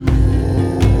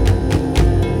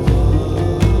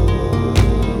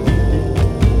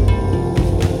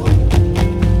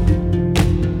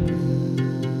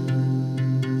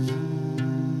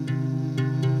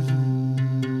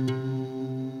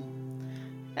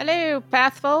Hello,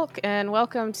 Pathfolk, and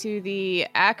welcome to the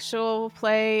actual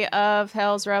play of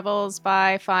Hell's Rebels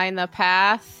by Find the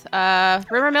Path.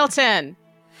 River Milton.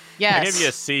 Yes. I give you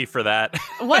a C for that.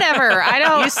 Whatever. I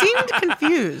don't. You seemed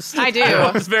confused. I do.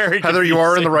 It was very Heather, you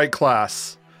are in the confusing. right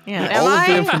class. Yeah. Am All of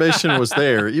the I? information was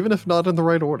there, even if not in the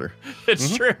right order.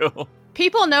 It's true.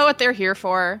 People know what they're here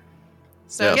for.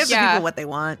 So Yes. Give the yeah, people what they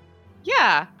want.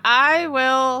 yeah. I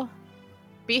will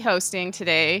be hosting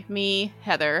today. Me,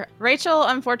 Heather. Rachel,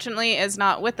 unfortunately, is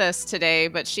not with us today,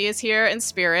 but she is here in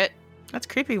spirit. That's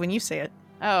creepy when you say it.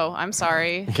 Oh, I'm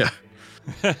sorry. Yeah.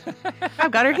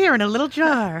 I've got her here in a little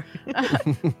jar.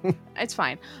 It's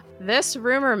fine. This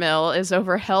rumor mill is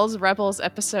over Hell's Rebels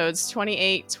episodes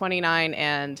 28, 29,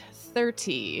 and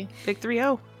 30. Big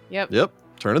 3-0. Yep,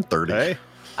 turning 30. Hey.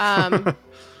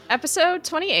 Episode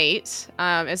 28 is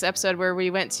the episode where we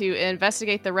went to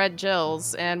investigate the Red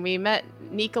Jills and we met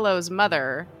Nicolo's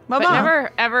mother, Mama. but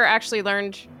never ever actually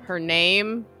learned her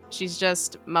name. She's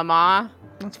just Mama,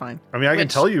 That's fine. I mean, I can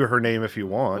Which- tell you her name if you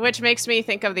want. which makes me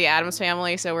think of the Addams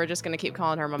Family, so we're just going to keep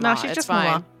calling her Mama. No, she's it's just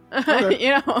fine. Okay.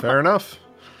 You know? Fair enough.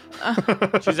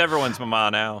 She's everyone's mama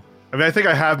now. I mean, I think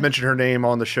I have mentioned her name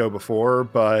on the show before,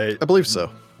 but I believe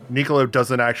so. Nicolo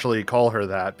doesn't actually call her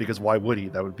that because why would he?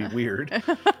 That would be weird.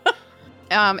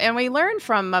 And we learned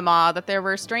from Mama that there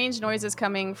were strange noises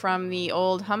coming from the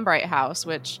old Humbright house,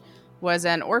 which was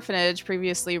an orphanage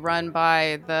previously run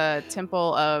by the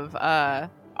Temple of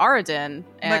Aradin.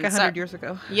 Like 100 years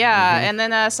ago. Yeah, Mhm. and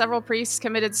then several priests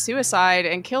committed suicide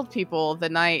and killed people the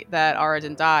night that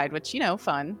Aradin died, which,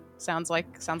 fun. Sounds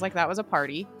like that was a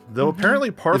party. Though apparently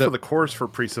par You know- for the course for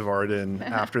Priests of Arden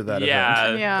after that Yeah,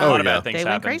 event. Yeah. a lot Oh, of yeah. bad things They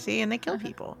went happen. crazy and they killed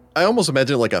people. I almost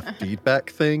imagine it like a feedback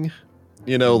thing.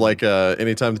 Like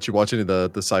anytime that you watch any of the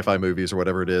sci-fi movies or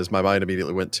whatever it is, my mind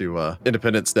immediately went to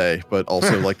Independence Day, but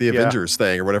also like the Yeah. Avengers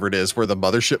thing or whatever it is, where the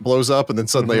mothership blows up and then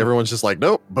suddenly Mhm. everyone's just like,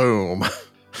 nope, boom.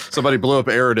 Somebody blew up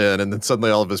Aridin and then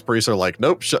suddenly all of his priests are like,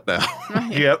 nope, shut down.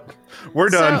 Yep. We're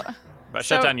done. So, By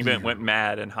So- shutdown, you went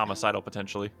mad and homicidal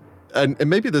potentially. And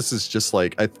maybe this is just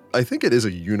like, I think it is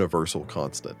a universal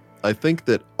constant. I think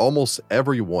that almost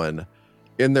everyone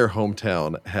in their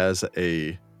hometown has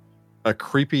a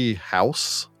creepy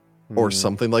house or Hmm.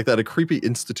 something like that, a creepy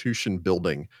institution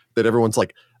building that everyone's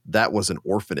like, that was an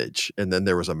orphanage. And then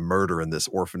there was a murder in this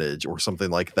orphanage or something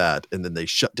like that. And then they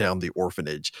shut down the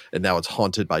orphanage and now it's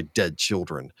haunted by dead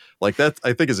children. Like that,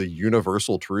 I think is a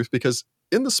universal truth because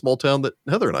in the small town that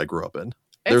Heather and I grew up in,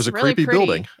 there's a really creepy pretty.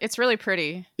 building. It's really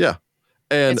pretty. And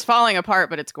It's falling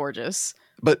apart, but it's gorgeous.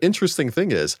 but interesting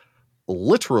thing is,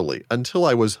 literally until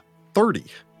I was 30,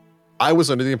 I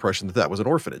was under the impression that that was an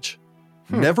orphanage.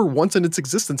 Never once in its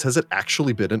existence has it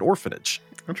actually been an orphanage.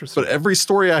 Interesting. But every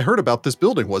story I heard about this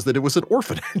building was that it was an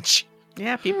orphanage.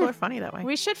 Yeah, people are funny that way.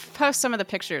 We should post some of the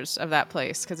pictures of that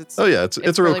place because it's Oh yeah, it's a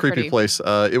real really creepy pretty. place.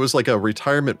 It was like a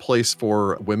retirement place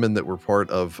for women that were part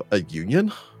of a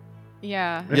union.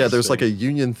 Yeah. Yeah, there's like a Interesting.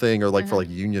 union thing or like for Uh-huh. like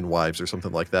union wives or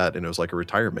something like that. And it was like a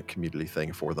retirement community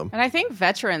thing for them. And I think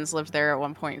veterans lived there at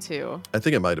one point too. I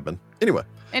think it might have been. Anyway,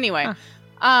 Anyway,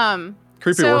 Huh.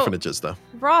 creepy So- orphanages though.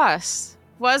 Ross,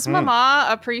 was Hmm. Mama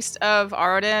a priest of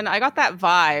Aradin? I got that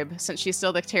vibe since she's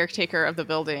still the caretaker of the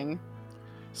building.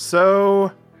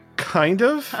 So, kind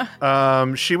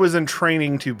of. She was in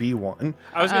training to be one.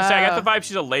 I was gonna say I got the vibe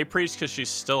she's a lay priest because she's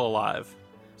still alive.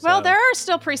 Well, So- there are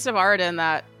still priests of Aradin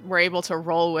that were able to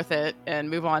roll with it and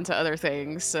move on to other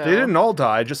things. So They didn't all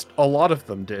die, just a lot of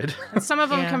them did. And some of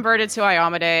them Yeah. converted to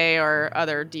Iomade or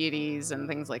other deities and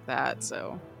things like that.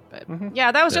 So, but Mhm.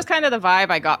 yeah, that was Yeah. just kind of the vibe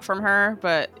I got from her.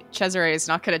 But Cesare is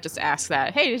not going to just ask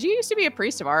that. Hey, did you used to be a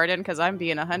priest of Aradin? Because I'm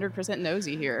being 100%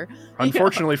 nosy here.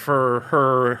 Unfortunately for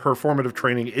her formative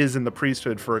training is in the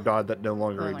priesthood for a god that no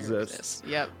longer, No longer exists,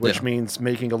 Yep. which Yeah. means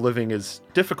making a living is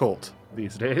difficult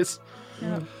these days.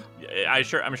 Yep.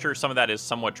 I'm sure some of that is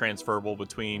somewhat transferable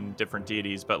between different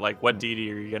deities, but like, what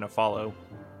deity are you gonna follow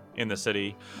in the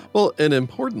city? Well, and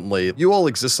importantly, you all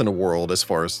exist in a world, as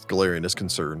far as Galarian is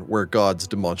concerned, where gods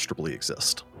demonstrably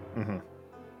exist. Mhm.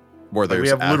 Where Like, there's we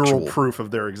have literal actual, proof of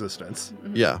their existence.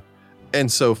 Mhm. yeah. And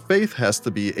so faith has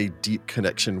to be a deep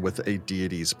connection with a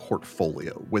deity's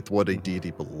portfolio, with what a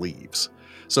deity believes.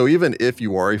 So even if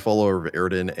you are a follower of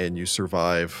Aradin and you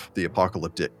survive the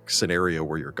apocalyptic scenario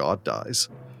where your god dies,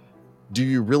 do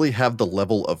you really have the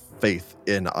level of faith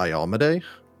in Iomade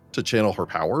to channel her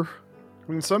power?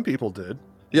 I mean, some people did.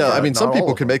 Yeah, Yeah, I mean, some not all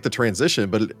people of can them. make the transition,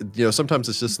 but sometimes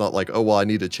it's just not like, oh, well, I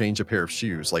need to change a pair of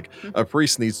shoes. Like a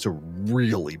priest needs to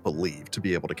really believe to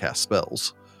be able to cast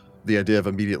spells. The idea of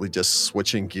immediately just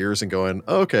switching gears and going,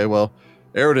 oh, okay, well,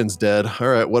 Aradin's dead. All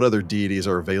right, what other deities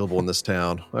are available in this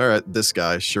town? All right, this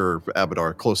guy, sure,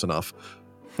 Abadar, close enough.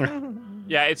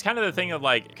 Yeah, it's kind of the thing of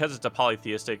like, because it's a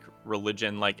polytheistic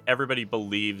religion, like everybody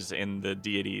believes in the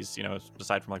deities, you know,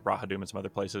 aside from like Rahadum and some other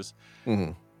places.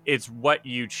 Mm-hmm. It's what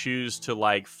you choose to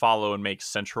like follow and make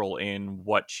central in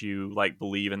what you like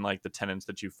believe in, like the tenets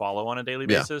that you follow on a daily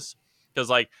basis. Because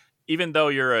like, even though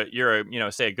you're a you know,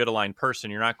 say a good aligned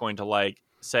person, you're not going to like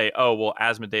say, oh well,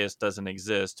 Asmodeus doesn't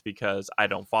exist because I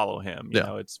don't follow him. You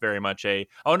know, it's very much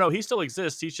oh no, he still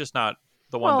exists, he's just not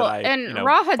the one that I and you know,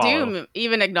 Rahadum follow.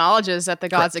 even acknowledges that the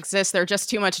gods exist. They're just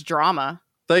too much drama.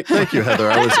 Thank you,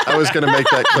 Heather. I was going to make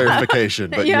that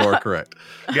clarification, but you are correct.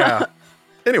 Yeah.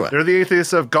 Anyway, They're the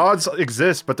atheists of gods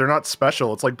exist, but they're not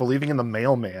special. It's like believing in the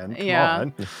mailman.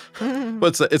 Come on.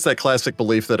 but it's that classic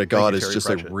belief that a god you, is Terry just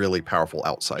Pratchett. a really powerful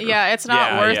outsider. Yeah, it's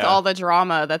not worth yeah. all the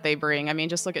drama that they bring. I mean,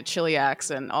 just look at Chiliax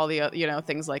and all the you know,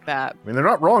 things like that. I mean, they're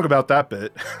not wrong about that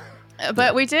bit.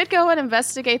 But we did go and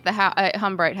investigate the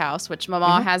Humbright house, which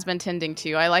Mama has been tending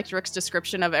to. I liked Rick's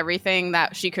description of everything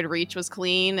that she could reach was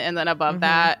clean, and then above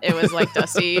that, it was like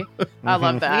dusty. I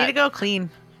love We that. need to go clean.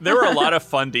 There were a lot of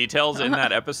fun details in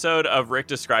that episode of Rick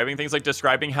describing things, like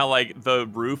describing how like the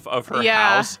roof of her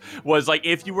house was like,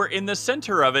 if you were in the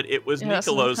center of it, it was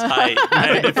Nicolo's height,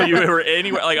 and if you were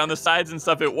anywhere like on the sides and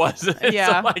stuff, it wasn't.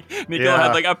 Yeah. So like Nicolo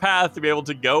had like a path to be able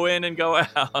to go in and go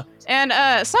out. And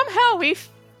somehow we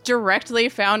directly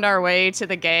found our way to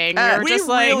the gang. We were we just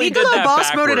like, really Nicolo did that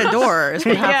boss moded a backwards. door is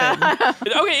what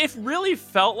happened. Okay, it really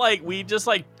felt like we just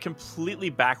like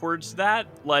completely backwards that.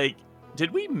 Like,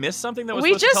 did we miss something that was we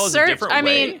supposed to tell just us a searched. different I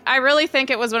way? mean, I really think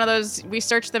it was one of those. We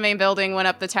searched the main building, went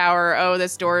up the tower. Oh,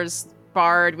 this door's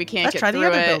barred. We can't Let's get try the through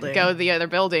other it. building. Go to the other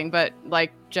building. But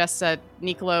like Jess said,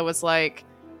 Nicolo was like,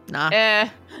 Nah. eh.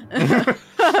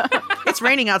 It's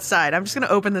raining outside. I'm just going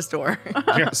to open this door.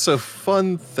 So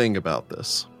fun thing about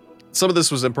this. Some of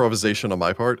this was improvisation on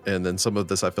my part, and then some of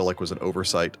this I feel like was an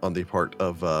oversight on the part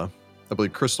of, I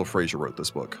believe Crystal Fraser wrote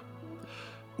this book.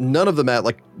 None of the map,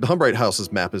 like the Humbright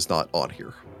House's map is not on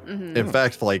here. Mhm. In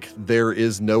fact, like there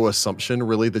is no assumption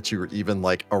really that you're even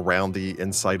like around the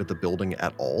inside of the building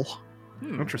at all.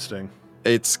 Interesting.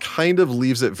 It's kind of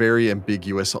leaves it very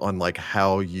ambiguous on like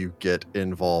how you get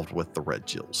involved with the Red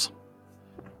Jills.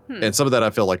 And some of that I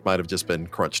feel like might have just been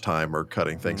crunch time or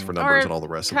cutting things for numbers Or and all the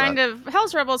rest kind of that. of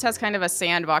Hell's Rebels has kind of a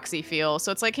sandboxy feel. So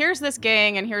it's like, here's this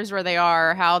gang and here's where they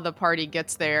are. How the party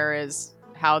gets there is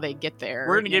how they get there.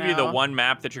 We're going to give you the know? one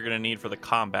map that you're going to need for the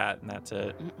combat, and that's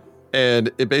it.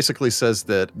 And it basically says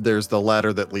that there's the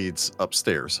ladder that leads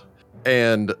upstairs.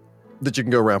 And that you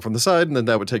can go around from the side, and then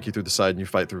that would take you through the side, and you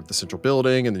fight through the central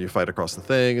building, and then you fight across the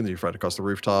thing, and then you fight across the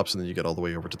rooftops, and then you get all the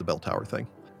way over to the bell tower thing.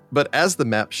 But as the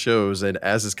map shows, and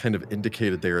as is kind of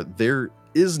indicated there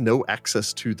is no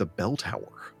access to the bell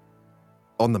tower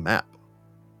on the map.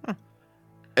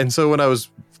 And so when I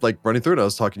was like running through it, I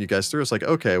was talking you guys through, it's like,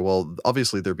 okay, well,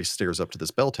 obviously there'd be stairs up to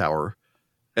this bell tower.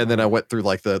 And then I went through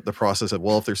like the process of,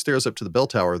 well, if there's stairs up to the bell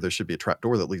tower, there should be a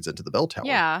trapdoor that leads into the bell tower.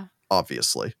 Yeah.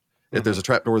 Obviously. If there's a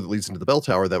trapdoor that leads into the bell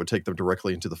tower, that would take them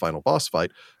directly into the final boss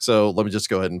fight. So let me just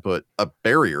go ahead and put a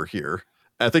barrier here.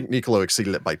 I think Nicolo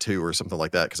exceeded it by 2 or something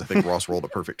like that, because I think Ross rolled a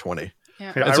perfect 20. Yeah.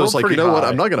 Yeah, And I so it's rolled like, you pretty know what? high.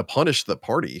 I'm not going to punish the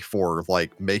party for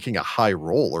like making a high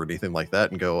roll or anything like that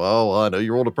and go, oh, well, I know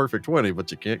you rolled a perfect 20, but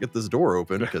you can't get this door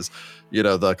open because, you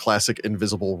know, the classic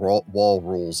invisible wall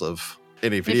rules of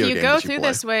any video If game you go that through play.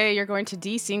 this way, you're going to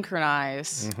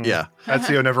desynchronize. Mhm. Yeah.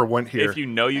 Ezio never went here. If you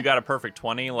know you got a perfect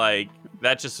 20, like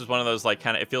that just is one of those like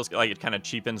kind of, it feels like it kind of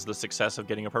cheapens the success of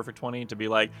getting a perfect 20 to be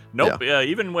like, nope,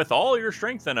 even with all your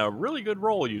strength and a really good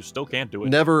roll, you still can't do it.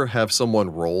 Never have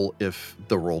someone roll if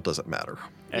the roll doesn't matter.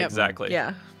 Yep. Exactly.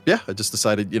 Yeah. Yeah, I just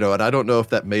decided, you know, and I don't know if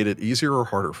that made it easier or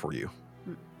harder for you.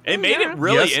 It made it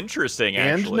really Yes interesting,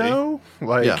 and actually. no,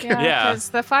 like Yeah. Yeah, Yeah. because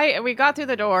the fight, we got through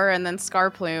the door, and then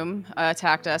Scarplume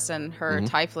attacked us, and her Mhm.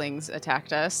 tieflings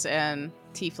attacked us, and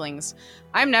tieflings.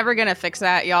 I'm never gonna fix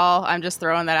that, y'all. I'm just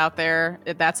throwing that out there.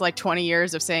 That's like 20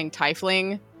 years of saying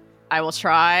tiefling. I will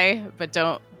try, but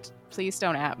please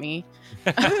don't at me.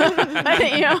 You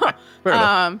know? Fair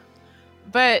enough.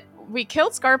 But we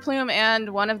killed Scarplume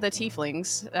and one of the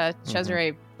tieflings.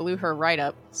 Cesare blew her right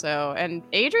up. So, and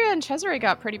Adria and Cesare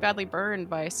got pretty badly burned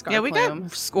by Scarplume. Yeah, we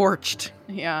got scorched.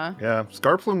 Yeah. yeah,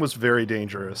 Scarplume was very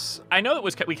dangerous. I know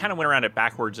we kind of went around it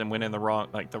backwards and went in the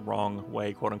wrong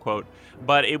way, quote unquote.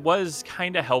 But it was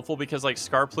kind of helpful because like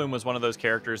Scarplume was one of those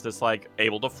characters that's like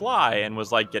able to fly and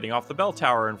was like getting off the bell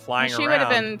tower and flying She around. would have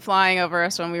been flying over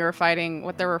us when we were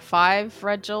fighting. There were 5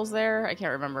 Red Jills there? I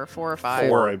can't remember. 4 or 5.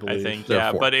 4, I I believe. think, There are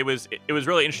yeah. 4. But it was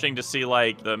really interesting to see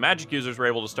like the magic users were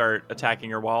able to start attacking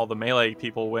her while the melee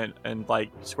people went and like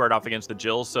squared off against the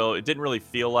Jills. So it didn't really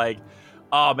feel like,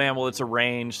 oh man, well, it's a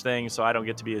range thing, so I don't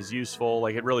get to be as useful.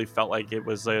 Like, it really felt like it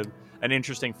was an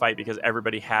interesting fight because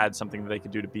everybody had something that they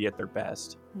could do to be at their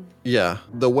best. Yeah,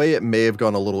 the way it may have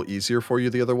gone a little easier for you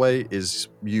the other way is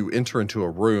you enter into a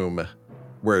room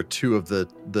where two of the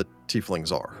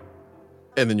tieflings are,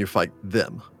 and then you fight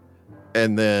them.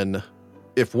 And then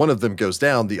if one of them goes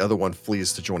down, the other one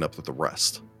flees to join up with the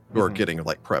rest who are getting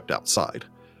like prepped outside.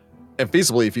 And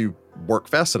feasibly, if you work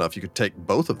fast enough, you could take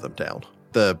both of them down.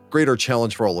 The greater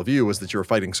challenge for all of you was that you were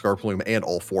fighting Scarplume and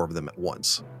all four of them at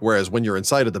once. Whereas when you're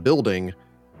inside of the building,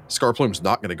 Scarplume's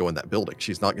not going to go in that building.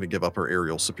 She's not going to give up her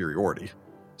aerial superiority.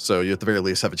 So you at the very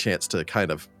least have a chance to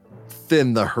kind of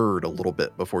thin the herd a little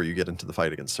bit before you get into the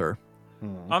fight against her.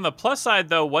 On the plus side,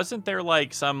 though, wasn't there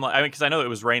like some, I mean, because I know it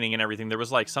was raining and everything, there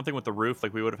was like something with the roof,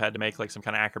 like we would have had to make like some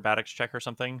kind of acrobatics check or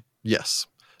something? Yes.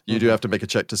 You do have to make a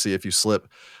check to see if you slip.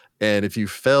 And if you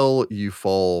fell, you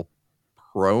fall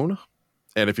prone.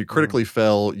 And if you critically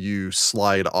fell, you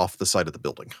slide off the side of the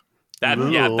building.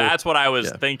 That's what I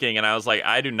was thinking. And I was like,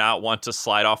 I do not want to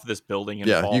slide off this building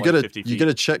and fall you get 50 feet. You get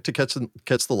a check to catch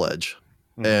the ledge.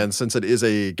 And since it is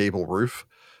a gable roof,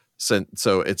 so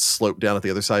it's sloped down at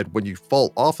the other side, when you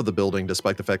fall off of the building,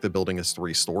 despite the fact the building is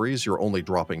 3 stories, you're only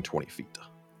dropping 20 feet.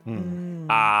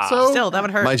 So still, that would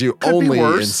hurt. Mind you, Could only be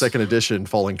worse. in second edition,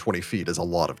 falling 20 feet is a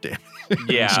lot of damage.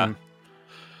 Yeah.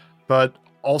 But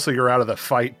also, you're out of the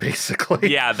fight,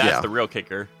 basically. Yeah, that's the real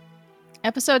kicker.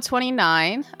 Episode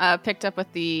 29 picked up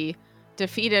with the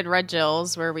defeated Red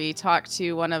Jills, where we talked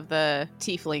to one of the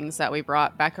tieflings that we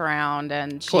brought back around,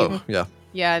 and Chloe,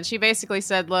 yeah, and she basically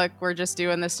said, "Look, we're just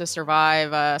doing this to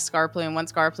survive." Scarplume, when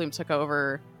Scarplume took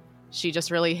over, she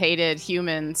just really hated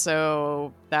humans,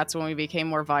 so that's when we became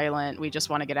more violent. We just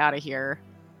want to get out of here.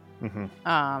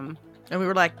 And we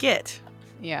were like, "Get."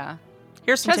 Yeah.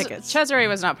 Here's some tickets. Cesare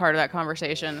was not part of that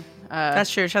conversation.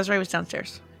 That's true. Cesare was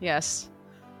downstairs. Yes.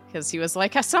 Because he was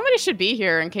like, somebody should be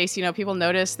here in case, people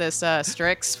notice this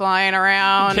Strix flying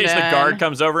around. In case the guard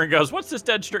comes over and goes, what's this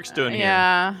dead Strix doing here?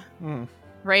 Yeah.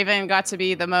 Raven got to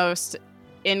be the most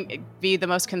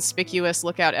conspicuous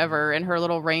lookout ever in her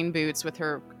little rain boots with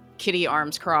her kitty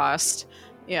arms crossed.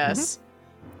 Yes.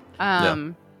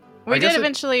 We did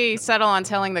eventually settle on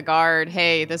telling the guard,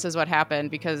 hey, this is what happened,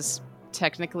 because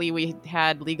technically we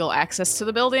had legal access to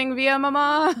the building via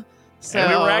Mama. So and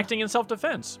we were acting in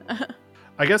self-defense.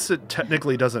 I guess it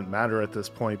technically doesn't matter at this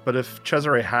point, but if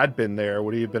Cesare had been there,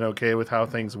 would he have been okay with how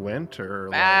things went? Or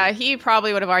he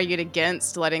probably would have argued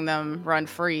against letting them run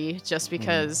free, just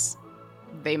because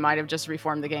they might have just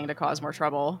reformed the gang to cause more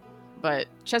trouble. But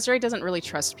Cesare doesn't really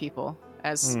trust people.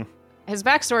 As his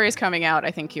backstory is coming out,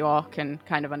 I think you all can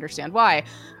kind of understand why.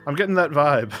 I'm getting that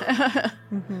vibe.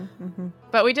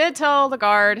 But we did tell the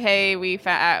guard, hey, we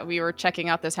were checking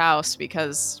out this house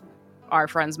because our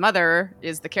friend's mother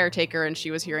is the caretaker and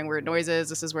she was hearing weird noises.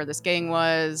 This is where this gang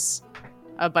was.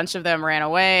 A bunch of them ran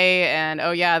away, and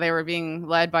they were being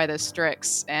led by the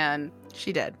Strix. And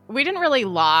she did. We didn't really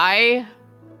lie.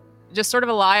 Just sort of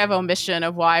a lie of omission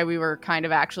of why we were kind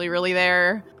of actually really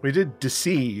there. We did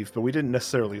deceive, but we didn't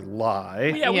necessarily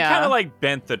lie. Yeah, we kind of like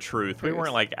bent the truth. We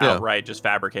weren't like outright just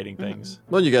fabricating things.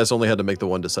 Well, you guys only had to make the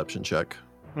one deception check.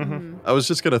 I was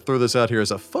just going to throw this out here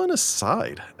as a fun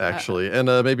aside, actually, and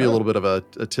maybe a little bit of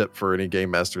a tip for any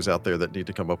game masters out there that need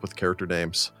to come up with character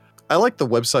names. I like the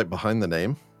website behind the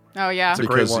name. Oh, yeah. It's a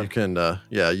great because one. you can,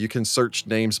 you can search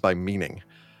names by meaning.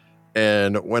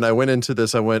 And when I went into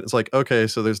this, it's like, okay,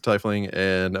 so there's Tiefling,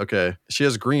 and okay, she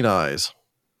has green eyes.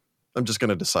 I'm just going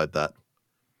to decide that.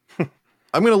 I'm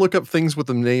going to look up things with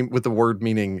the word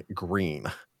meaning green.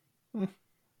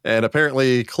 And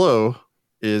apparently Chloe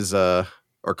is a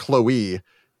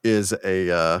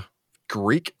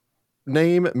Greek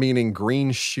name meaning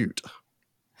green shoot.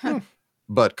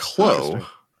 But Chloe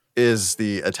is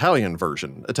the Italian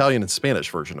and Spanish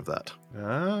version of that.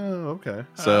 Oh, okay.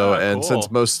 So, cool.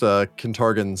 Since most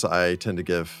Kintargans I tend to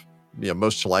give,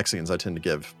 most Chelaxians I tend to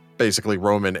give basically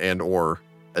Roman and or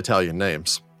Italian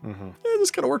names.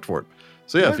 This kind of worked for it.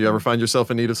 So if you ever find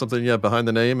yourself in need of something, behind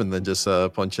the name, and then just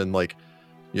punch in like,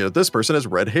 this person has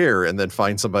red hair, and then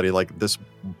find somebody like this.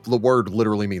 The word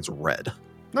literally means red.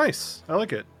 Nice. I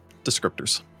like it.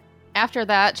 Descriptors. After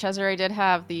that, Cesare did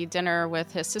have the dinner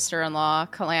with his sister-in-law,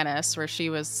 Kalanis, where she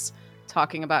was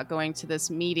talking about going to this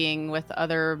meeting with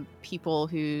other people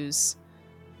whose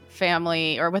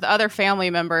family, or with other family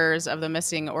members of the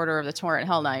missing Order of the Torrent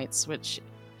Hell Knights, which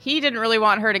he didn't really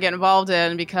want her to get involved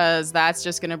in because that's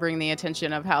just going to bring the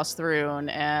attention of House Thrune,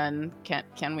 and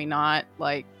can we not,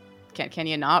 can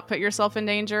you not put yourself in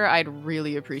danger? I'd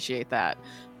really appreciate that.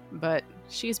 But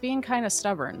she's being kind of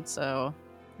stubborn, so...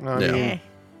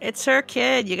 It's her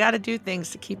kid. You got to do things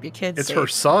to keep your kids It's safe. her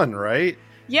son, right?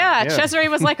 Yeah, Yeah. Cesare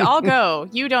was like, I'll go.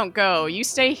 You don't go. You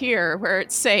stay here where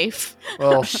it's safe.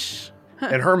 Well,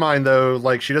 in her mind, though,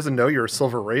 like, she doesn't know you're a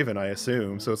Silver Raven, I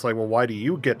assume. So it's like, well, why do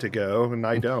you get to go and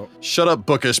I don't? Shut up,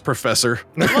 bookish professor.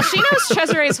 Well, she knows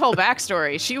Cesare's whole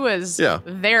backstory. She was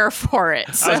there for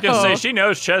it. So. I was gonna say she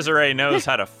knows Cesare knows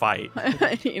how to fight.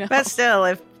 You know? But still,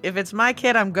 if it's my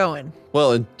kid, I'm going.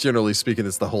 Well, and generally speaking,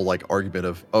 it's the whole like argument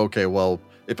of, okay, well,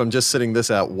 if I'm just sitting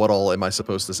this out, what all am I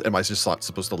supposed to? Am I just not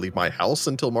supposed to leave my house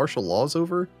until martial law is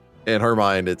over? In her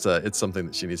mind, it's something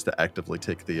that she needs to actively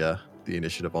take the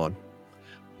initiative on.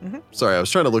 Sorry, I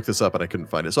was trying to look this up and I couldn't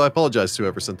find it. So I apologize to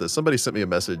whoever sent this. Somebody sent me a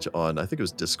message on, I think it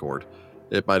was Discord.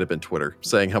 It might have been Twitter,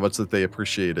 saying how much that they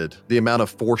appreciated the amount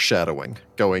of foreshadowing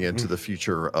going into the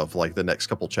future of like the next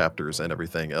couple chapters and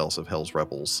everything else of Hell's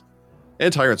Rebels.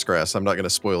 And Tyrant's Grasp. I'm not going to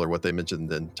spoiler what they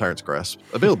mentioned in Tyrant's Grasp.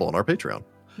 Available on our Patreon.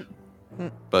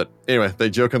 But anyway, they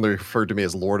jokingly referred to me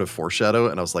as Lord of Foreshadow,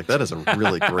 and I was like, that is a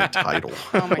really great title.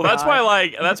 Oh my Well, that's God.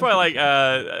 why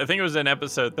I think it was in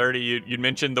episode 30 you'd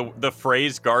mentioned the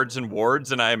phrase guards and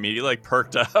wards, and I immediately like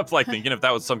perked up, like thinking if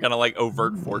that was some kind of like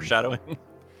overt foreshadowing.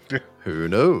 Who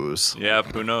knows? Yeah,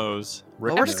 who knows?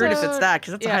 Well, we're screwed if it's Episode- that,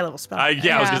 because it's a yeah. high-level spell. I was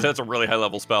Yeah. gonna say that's a really high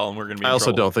level spell, and we're gonna be. I in also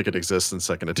trouble. don't think it exists in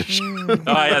second edition.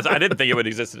 I didn't think it would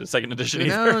exist in the second edition Who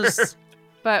either. knows?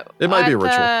 But It might be a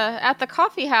ritual. At the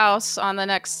coffee house on the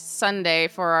next Sunday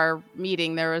for our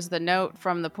meeting, there was the note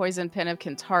from the Poison Pen of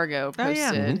Kintargo Oh, yeah.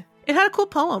 posted. It had a cool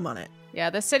poem on it.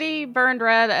 Yeah, the city burned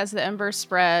red as the embers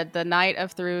spread the night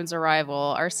of Thrune's arrival.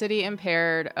 Our city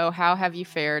impaired, oh, how have you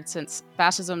fared since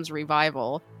fascism's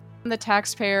revival? The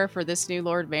taxpayer for this new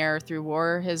Lord Mayor through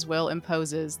war his will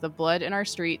imposes. The blood in our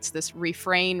streets, this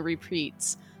refrain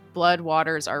repeats. Blood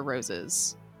waters our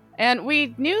roses. And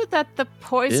we knew that the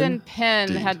poison pen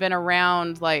Indeed. had been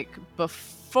around like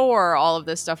before all of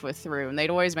this stuff with Thrune. They'd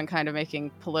always been kind of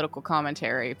making political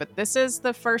commentary, but this is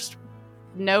the first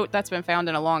note that's been found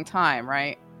in a long time,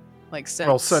 right? Like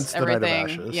since since the Night of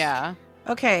everything. Ashes. Yeah.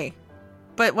 Okay.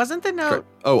 But wasn't the note... Correct.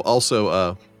 Oh,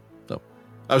 also, no.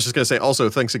 I was just going to say, also,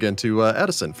 thanks again to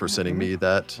Addison for sending me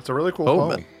that It's a really cool poem.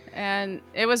 poem. And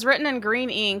it was written in green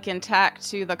ink and tacked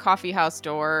to the coffee house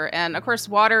door. And of course,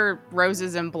 water,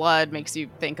 roses, and blood makes you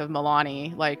think of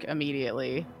Milani, like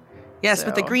immediately. Yes,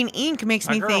 but the So- green ink makes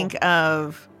My me girl. think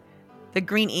of the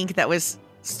green ink that was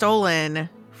stolen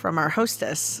from our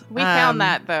hostess. We found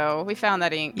that, though. We found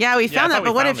that ink. Yeah, we Yeah, I found thought that, we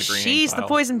but what found if the green ink she's the vial.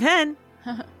 poison pen?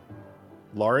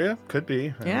 Laria? Could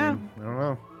be. Yeah. I don't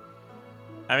know.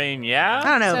 I mean, yeah. I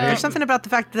don't know. So- There's something about the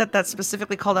fact that that's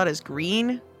specifically called out as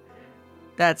green.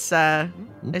 That's,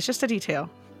 it's just a detail.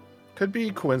 Could be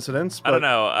coincidence, but I don't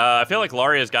know. I feel like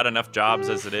Laria's got enough jobs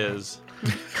as it is.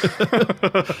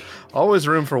 always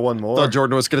room for one I more. thought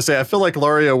Jordan was going to say, I feel like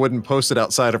Laria wouldn't post it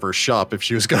outside of her shop if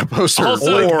she was going to post her.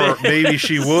 Also- Or maybe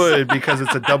she would because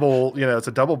it's a double, it's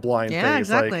a double blind Yeah, thing. It's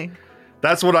like, exactly.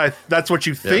 that's what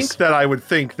you think Yes. that I would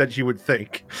think that you would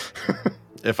think.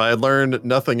 If I had learned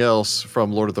nothing else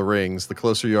from Lord of the Rings, the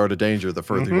closer you are to danger, the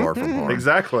further you are from harm.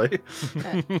 Exactly.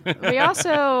 We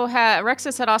also had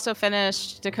Rexus had also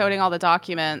finished decoding all the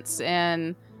documents,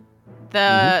 and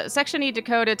the section he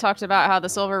decoded talked about how the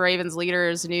Silver Ravens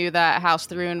leaders knew that House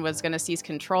Thrune was going to seize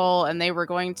control and they were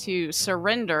going to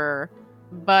surrender,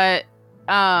 but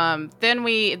then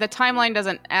the timeline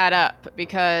doesn't add up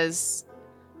because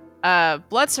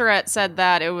Bloodsurret said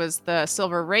that it was the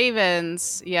Silver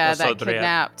Ravens, that Bloodsurret.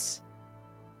 kidnapped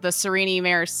the Serene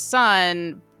Mayor's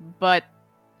son, but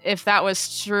if that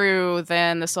was true,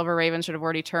 then the Silver Ravens should have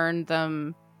already turned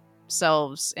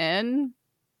themselves in.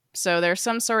 So there's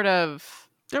some sort of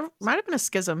There might have been a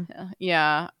schism.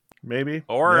 Maybe.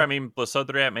 Or, Yeah. I mean,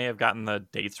 Blasodriat may have gotten the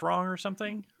dates wrong or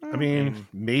something. I mean,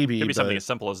 maybe. Could be something but- as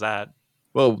simple as that.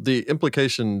 Well, the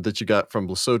implication that you got from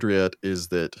Blasodriat is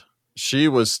that she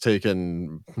was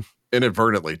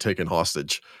inadvertently taken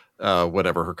hostage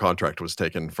whenever her contract was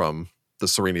taken from the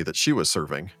Serene that she was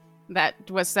serving. that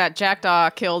was that Jackdaw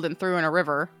killed and threw in a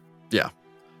river.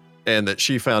 And that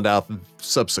she found out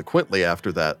subsequently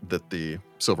after that the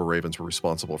Silver Ravens were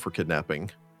responsible for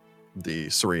kidnapping the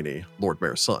Serene, Lord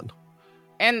Mayor's son.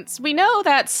 And we know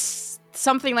that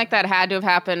something like that had to have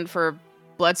happened for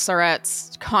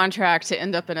Bloodsurret's contract to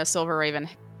end up in a Silver Raven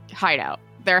hideout.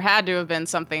 There had to have been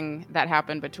something that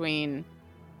happened between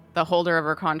the holder of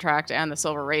her contract and the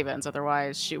Silver Ravens.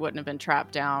 Otherwise, she wouldn't have been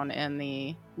trapped down in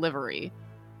the livery.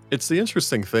 It's the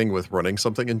interesting thing with running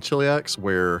something in Chiliax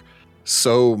where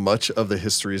so much of the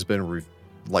history has been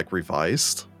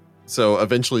revised So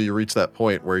eventually you reach that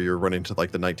point where you're running to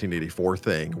like the 1984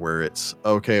 thing where it's,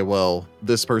 okay, well,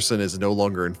 this person is no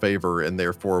longer in favor and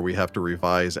therefore we have to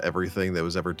revise everything that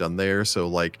was ever done there. So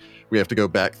like we have to go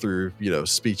back through,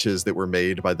 speeches that were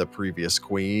made by the previous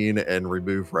queen and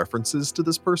remove references to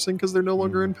this person because they're no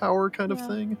longer in power kind of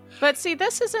thing. But see,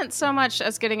 this isn't so much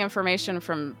as getting information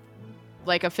from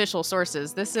like official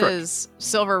sources. This is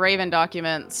Silver Raven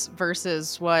documents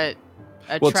versus what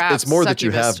it's more that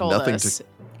you have nothing us. to.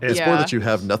 It's more that you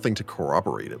have nothing to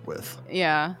corroborate it with.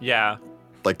 Yeah. Yeah.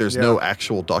 Like there's no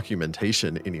actual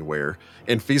documentation anywhere.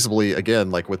 And feasibly, again,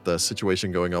 like with the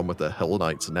situation going on with the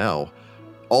Hellenites now,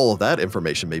 all of that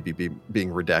information may be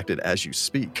being redacted as you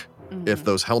speak. If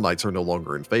those Hell Knights are no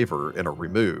longer in favor and are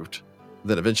removed,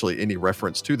 then eventually any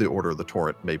reference to the Order of the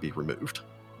Torrent may be removed.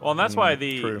 Well, and that's why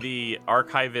true. the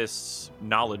archivist's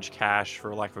knowledge cache,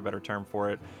 for lack of a better term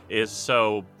for it, is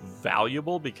so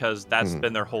valuable because that's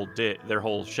been their whole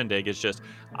shindig. Is just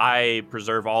I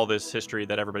preserve all this history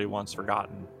that everybody wants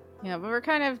forgotten. Yeah, but we're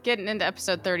kind of getting into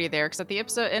episode 30 there, because at the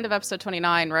end of episode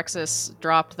 29, Rexus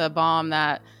dropped the bomb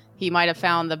that he might have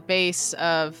found the base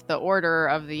of the Order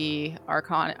of the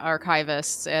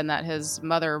Archivists, and that his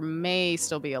mother may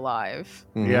still be alive.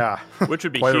 Yeah. Which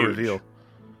would be Quite huge. a reveal.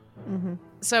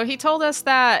 So he told us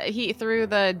that through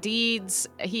the deeds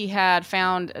he had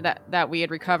found that we had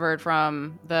recovered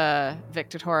from the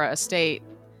Victatora estate,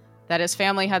 that his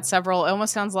family had several, it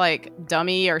almost sounds like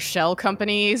dummy or shell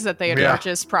companies that they had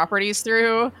purchased properties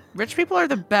through. Rich people are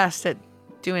the best at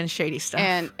doing shady stuff.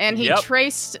 And he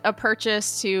traced a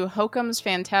purchase to Hokum's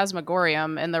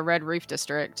Phantasmagorium in the Red Reef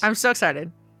District. I'm so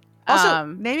excited. Also,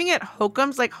 naming it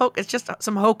Hokum's like it's just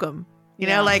some Hokum. You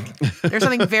know, like there's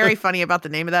something very funny about the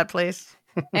name of that place.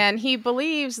 And he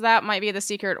believes that might be the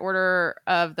secret order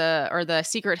of the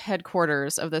secret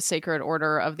headquarters of the Sacred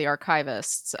Order of the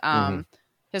Archivists.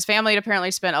 His family had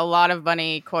apparently spent a lot of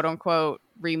money, quote unquote,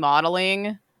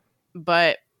 remodeling,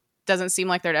 but doesn't seem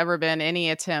like there'd ever been any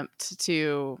attempt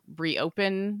to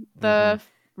reopen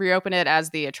it as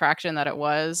the attraction that it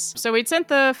was. So we'd sent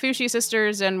the Fushi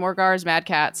sisters and Morgar's Mad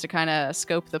Cats to kind of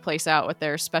scope the place out with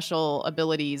their special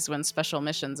abilities when special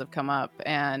missions have come up.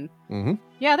 And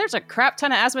there's a crap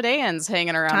ton of Asmodeans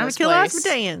hanging around Time this to kill place.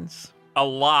 Asmodeans. A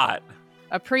lot.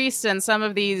 A priest and some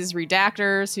of these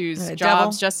redactors whose A job's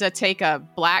devil. just to take a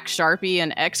black Sharpie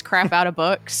and X crap out of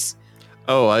books.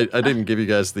 Oh, I didn't give you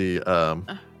guys the...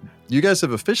 you guys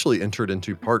have officially entered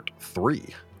into part 3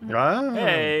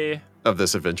 Hey. of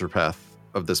this adventure path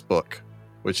of this book,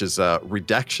 which is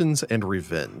Redactions and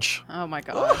Revenge. Oh my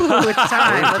god. Ooh, it's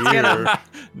time. Let's get him.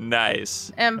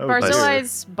 Nice. And Oh,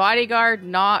 Barzillai's bodyguard,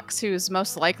 Nox, who's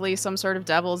most likely some sort of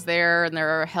devil's there, and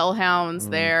there are hellhounds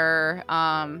there.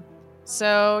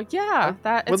 So yeah,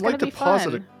 I it's would gonna like to be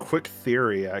posit fun. a quick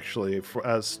theory, actually,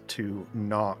 as to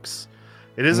Nox.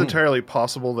 It is entirely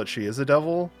possible that she is a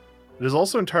devil. It is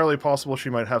also entirely possible she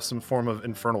might have some form of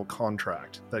infernal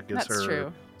contract that gives That's her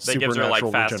true. That gives her like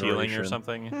supernatural fast healing or regeneration.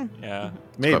 something. Yeah.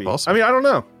 Maybe. possible. I mean, I don't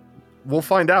know. We'll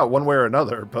find out one way or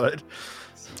another, but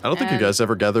I don't think you And- guys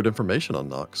ever gathered information on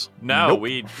Nox. No, Nope.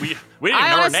 we didn't I know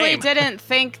her honestly name. didn't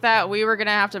think that we were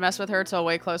gonna have to mess with her till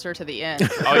way closer to the end.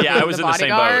 Oh yeah, I was in the same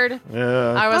boat. bodyguard.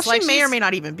 yeah. I was Well, like, she may or she's- may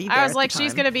not even be there. I was at like, the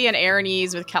she's time. gonna be an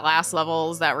Aranese with class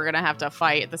levels that we're gonna have to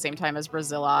fight at the same time as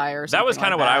Brazili or something. That was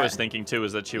kind of like what I that. was thinking too,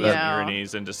 is that she was Yeah. an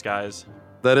Uranese in disguise.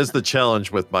 That is the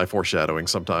challenge with my foreshadowing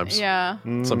sometimes. Yeah.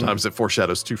 Sometimes it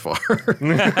foreshadows too far.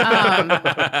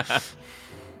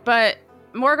 But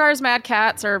Morgar's Mad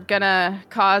Cats are gonna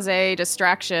cause a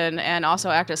distraction and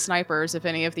also act as snipers if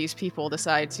any of these people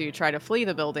decide to try to flee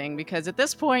the building, because at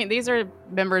this point these are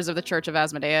members of the Church of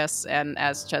Asmodeus, and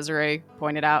as Cesare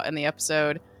pointed out in the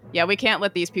episode, we can't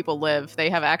let these people live. They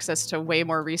have access to way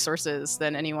more resources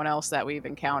than anyone else that we've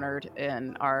encountered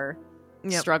in our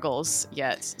struggles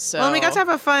yet. So Well, and we got to have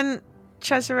a fun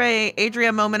Cesare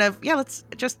Adria moment of, let's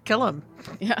just kill him.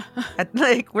 yeah.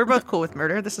 Like, we're both cool with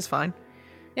murder. This is fine.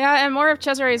 Yeah, and more of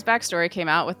Cesare's backstory came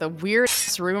out with the weird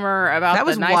rumor about That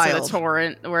the was Knights of wild. the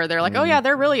Torrent, where they're like, oh yeah,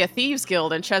 they're really a thieves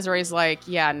guild, and Cesare's like,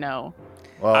 yeah, no.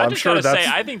 Well, I I'm just sure gotta that's say,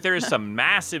 I think there's some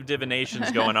massive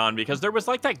divinations going on, because there was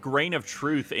like that grain of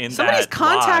truth in Somebody's that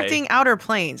contacting Outer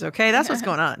Planes, okay? That's what's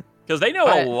going on. because they know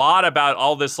But- a lot about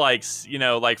all this, like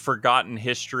like forgotten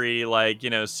history, like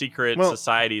secret Well,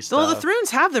 society Well, stuff. the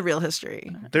Thrones have the real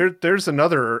history. there's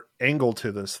another angle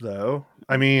to this, though.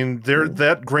 I mean,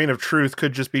 that grain of truth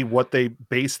could just be what they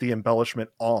base the embellishment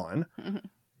on.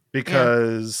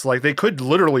 Because like they could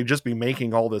literally just be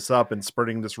making all this up and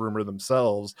spreading this rumor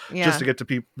themselves Yeah. just to get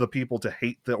to the people to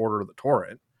hate the Order of the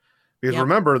Torrent. Because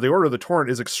remember, the Order of the Torrent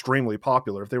is extremely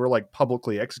popular. If they were like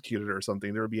publicly executed or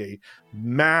something, there would be a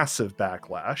massive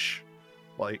backlash.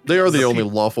 Like they are the only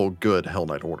lawful good Hell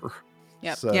Knight Order.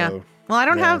 Yep. So, Yeah. Well, I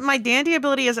don't have my dandy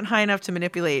ability isn't high enough to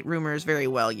manipulate rumors very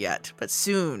well yet, but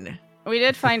soon. We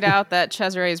did find out that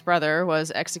Cesare's brother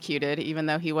was executed, even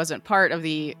though he wasn't part of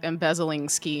the embezzling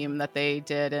scheme that they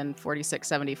did in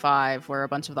 4675, where a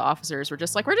bunch of the officers were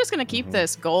just like, we're just going to keep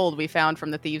this gold we found from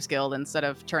the Thieves Guild instead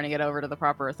of turning it over to the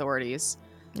proper authorities.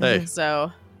 Hey,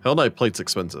 So Hell Knight plate's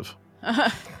expensive.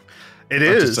 It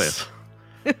is.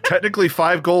 Technically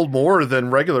 5 gold more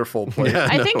than regular full plate. Yeah.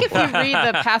 I think if you read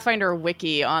the Pathfinder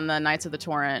wiki on the Knights of the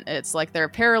Torrent, it's like their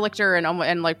paralictor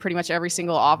and like pretty much every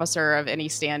single officer of any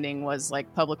standing was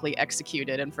like publicly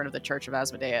executed in front of the Church of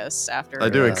Asmodeus after. I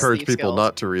do encourage Thieves people Guild.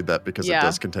 not to read that because it Yeah.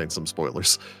 does contain some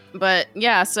spoilers. But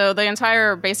yeah, so the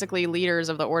entire basically leaders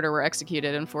of the order were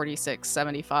executed in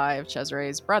 4675.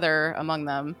 Cesare's brother among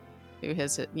them, who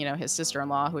his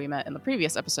sister-in-law who he met in the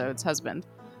previous episode's husband.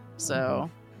 So.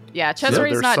 Yeah,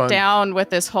 Cesare's their not son- down with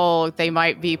this whole they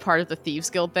might be part of the Thieves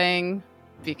Guild thing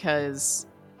because,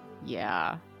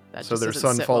 that So just their doesn't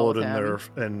son sit well followed with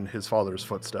in him. his father's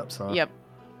footsteps, huh?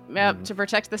 Yep, to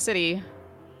protect the city.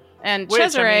 And Which,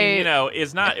 Cesare, I mean,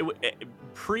 is not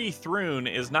pre-Thrune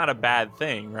is not a bad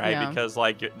thing, right? Yeah. Because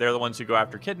like they're the ones who go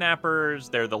after kidnappers.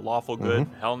 They're the lawful good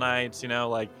Hell Knights.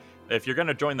 Like if you're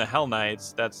gonna join the Hell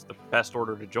Knights, that's the best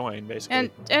order to join, basically.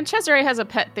 and Cesare has a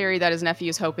pet theory that his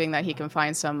nephew's hoping that he can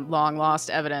find some long lost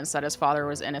evidence that his father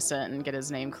was innocent and get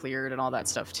his name cleared and all that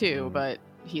stuff too. But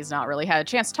he's not really had a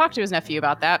chance to talk to his nephew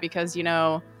about that because he's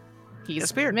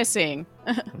missing.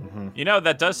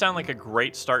 That does sound like a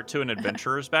great start to an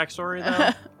adventurer's backstory, though.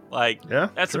 Like,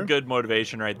 that's some good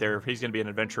motivation right there. He's going to be an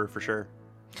adventurer for sure.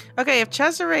 Okay, if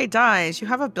Cesare dies, you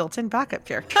have a built-in backup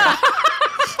character.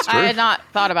 I had not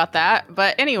thought about that,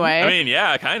 but anyway. I mean,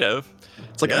 yeah, kind of.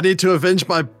 It's like, I need to avenge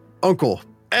my uncle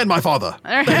and my father.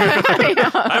 I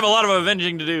have a lot of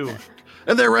avenging to do.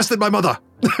 And they arrested my mother.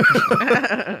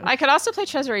 I could also play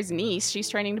Cesare's niece. She's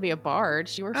training to be a bard.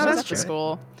 She works at the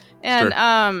school.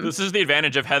 And this is the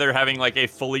advantage of Heather having like a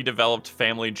fully developed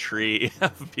family tree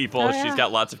of people. Oh, yeah. She's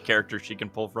got lots of characters she can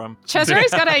pull from.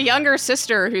 Cesare's got a younger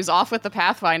sister who's off with the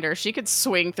Pathfinder. She could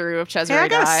swing through if Cesare I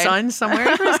got died. a son somewhere.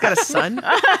 Everybody's got a son.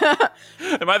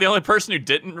 Am I the only person who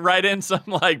didn't write in some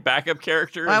like backup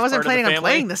characters? Well, I wasn't planning on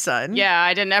playing the son. Yeah,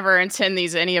 I didn't ever intend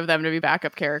any of them to be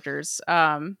backup characters.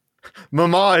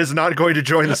 Mama is not going to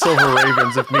join the Silver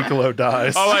Ravens if Nicolo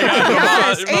dies. Oh my god,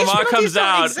 Yes, Mama age comes penalties don't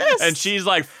out exist. and she's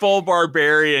like full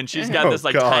barbarian. She's got this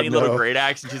like tiny little great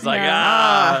axe and she's like,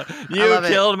 you love it.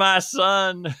 killed my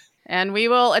son. And we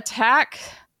will attack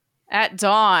at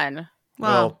dawn.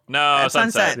 Well, No, at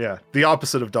sunset. Yeah, the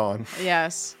opposite of dawn.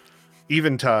 Yes.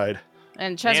 Eventide.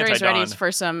 And Cesare's ready Anti-dawn.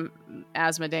 for some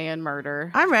Asmodean murder.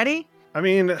 I'm ready. I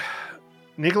mean,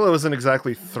 Nicolo isn't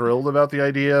exactly thrilled about the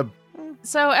idea.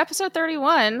 So episode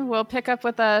 31 will pick up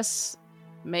with us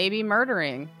probably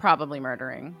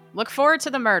murdering. Look forward to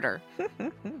the murder.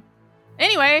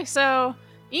 Anyway, so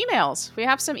emails. We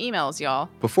have some emails, y'all.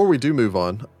 Before we do move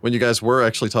on, when you guys were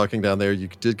actually talking down there, you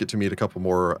did get to meet a couple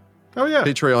more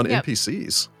Patreon Yep.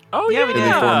 NPCs. Oh Yeah, yeah, we In did.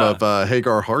 the form of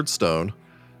Hagar Hardstone,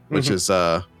 which is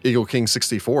Eagle King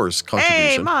 64's Hey,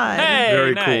 contribution. mod. Hey,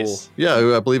 Very nice. Yeah,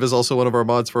 who I believe is also one of our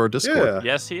mods for our Discord. Yeah.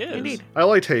 Yes, he is. Indeed. I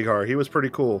liked Hagar. He was pretty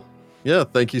cool. Yeah,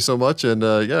 thank you so much. And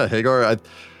Hagar,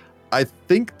 I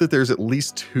think that there's at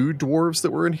least 2 dwarves that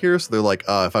were in here. So they're like,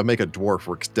 if I make a dwarf,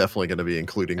 we're definitely going to be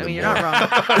including I them. mean, you're more.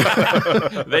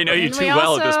 not wrong. They know you And too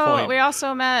well at this point. We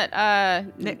also met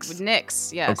Nix.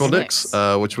 Nix, yes. Uncle Nix, which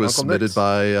was Uncle submitted Nix.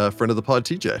 by a friend of the pod,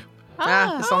 TJ.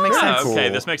 This all makes Ah, sense. okay,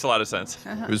 Cool. this makes a lot of sense.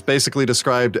 It was basically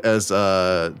described as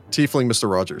Tiefling Mr.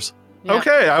 Rogers. Yeah.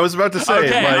 Okay, I was about to say.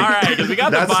 Okay, like, all right, 'cause we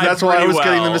got the that's vibe that's why I pretty was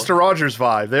getting the well. Mr. Rogers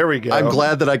vibe. There we go. I'm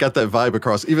glad that I got that vibe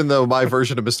across, even though my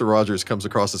version of Mr. Rogers comes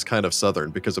across as kind of Southern,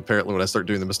 because apparently when I start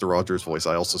doing the Mr. Rogers voice,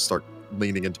 I also start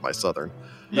leaning into my Southern.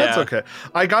 That's Yeah. okay.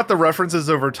 I got the references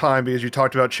over time because you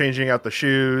talked about changing out the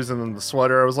shoes and then the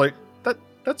sweater. I was like,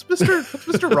 that's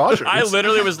Mr. Rogers. I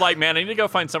literally was like, man, I need to go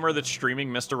find somewhere that's streaming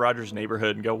Mr. Rogers'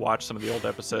 Neighborhood and go watch some of the old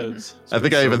episodes. I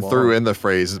think I so even long. threw in the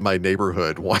phrase "my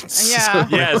neighborhood" once. Yeah.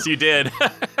 Yes, you did.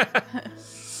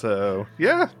 So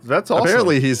yeah, that's awesome.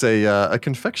 Apparently, he's a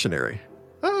confectionery.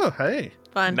 Oh, hey.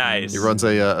 Fun. Nice. He runs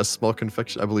a small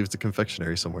confection. I believe it's a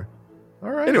confectionery somewhere. All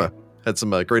right. Anyway, had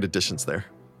some great additions there.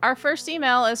 Our first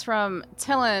email is from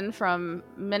Tillin from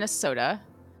Minnesota.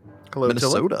 Hello,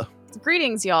 Tillin. Minnesota.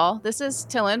 Greetings, y'all. This is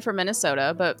Tillin from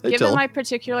Minnesota, but Hey, given Tillin. my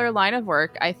particular line of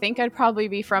work, I think I'd probably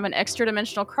be from an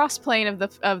extra-dimensional cross-plane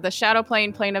of the shadow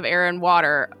plane of air and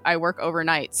water. I work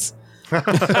overnights.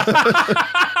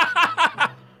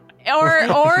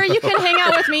 Or you can hang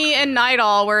out with me in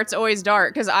Nightall where it's always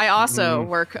dark because I also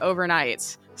work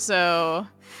overnight. So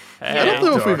I don't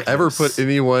know if we've ever put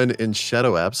anyone in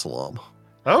Shadow Absalom.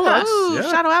 Oh,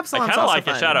 Shadow Absalom. I kind of like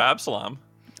a Shadow Absalom.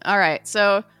 All right,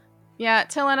 so yeah,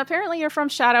 Tillin, apparently you're from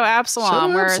Shadow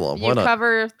Absalom, where you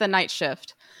cover the night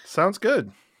shift. Sounds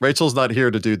good. Rachel's not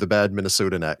here to do the bad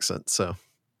Minnesotan accent, so.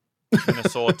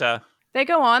 Minnesota. They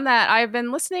go on that I've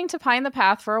been listening to Pine the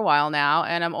Path for a while now,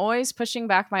 and I'm always pushing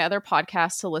back my other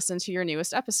podcasts to listen to your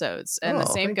newest episodes. And the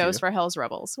same goes for Hell's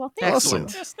Rebels. Well, thank you.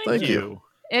 Yes, thank you.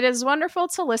 It is wonderful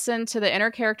to listen to the inner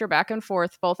character back and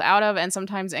forth, both out of and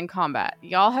sometimes in combat.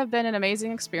 Y'all have been an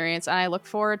amazing experience, and I look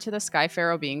forward to the Sky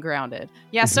Pharaoh being grounded.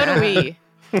 Yeah, so do we.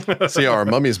 See our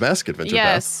Mummy's Mask adventure.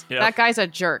 Yes, that guy's a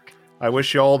jerk. I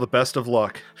wish you all the best of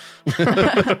luck.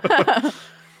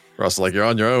 Ross, like, you're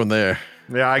on your own there.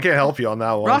 Yeah, I can't help you on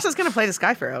that one. Ross is going to play the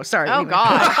Sky Pharaoh. Sorry. Oh,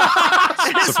 God.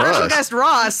 Special guest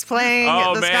Ross playing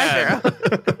the Sky Pharaoh.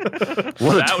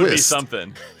 What a that twist. Would be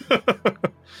something.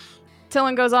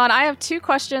 Tillin goes on, I have 2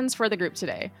 questions for the group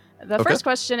today. The first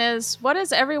question is, what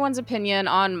is everyone's opinion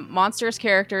on monstrous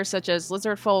characters such as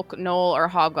Lizardfolk, Gnoll, or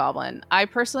Hobgoblin? I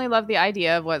personally love the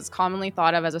idea of what's commonly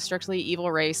thought of as a strictly evil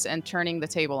race and turning the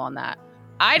table on that.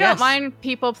 I don't mind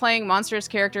people playing monstrous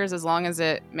characters as long as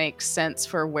it makes sense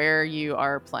for where you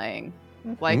are playing.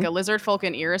 Like a Lizardfolk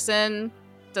in Irison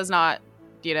does not,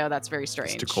 that's very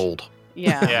strange. It's too cold.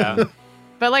 Yeah. Yeah.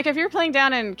 But like if you're playing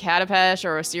down in Katapesh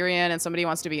or Osirian and somebody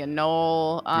wants to be a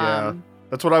Gnoll. Yeah.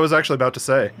 That's what I was actually about to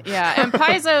say. Yeah. And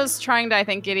Paizo's trying to, I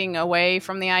think, getting away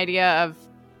from the idea of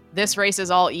this race is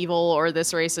all evil or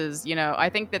this race is, I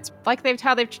think that's like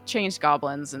how they've changed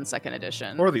goblins in 2nd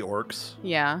edition. Or the orcs.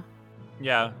 Yeah.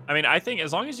 Yeah, I mean, I think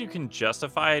as long as you can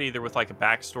justify it either with like a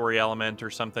backstory element or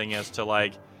something as to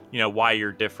like, why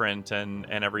you're different and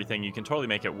everything, you can totally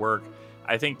make it work.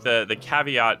 I think the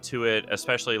caveat to it,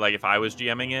 especially like if I was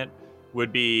GMing it,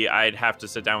 would be I'd have to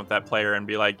sit down with that player and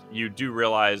be like, you do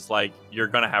realize like you're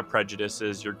going to have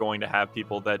prejudices. You're going to have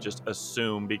people that just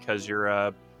assume because you're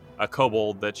a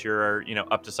kobold that you're,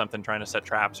 up to something trying to set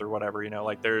traps or whatever,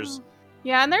 like there's...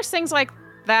 Yeah, and there's things like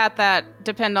that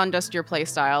depend on just your play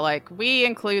style. Like we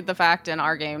include the fact in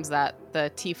our games that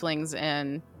the tieflings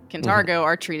in Kintargo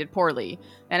are treated poorly.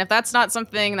 And if that's not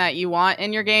something that you want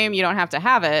in your game, you don't have to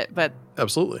have it. But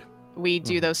absolutely, we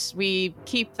do those. We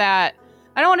keep that.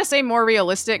 I don't want to say more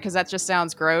realistic because that just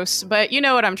sounds gross. But you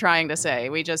know what I'm trying to say.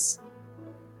 We just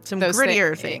some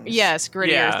grittier things. Yes,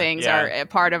 grittier things are a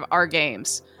part of our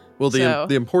games. Well,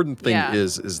 the important thing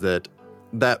is that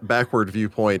backward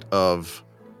viewpoint of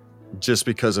just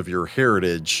because of your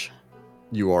heritage,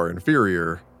 you are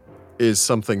inferior, is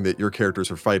something that your characters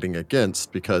are fighting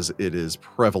against because it is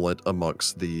prevalent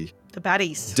amongst the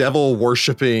baddies,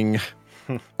 devil-worshipping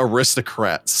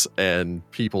aristocrats and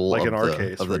people like of in our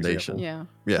case, of the nation.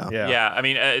 Yeah. I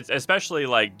mean, especially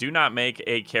like, do not make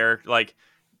a character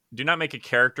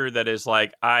that is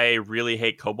like, I really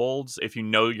hate kobolds if you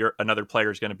know another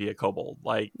player is going to be a kobold.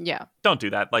 Like, don't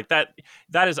do that. Like that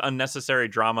is unnecessary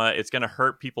drama. It's going to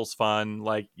hurt people's fun.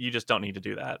 Like, you just don't need to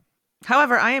do that.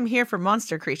 However, I am here for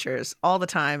monster creatures all the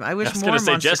time. I wish more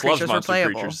monster creatures were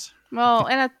playable. Well,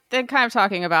 and then kind of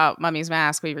talking about Mummy's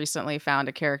Mask, we recently found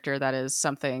a character that is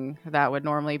something that would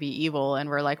normally be evil, and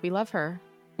we're like, we love her.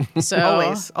 So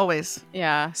always.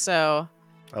 Yeah, so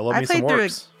I love me some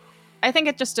orcs. I think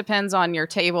it just depends on your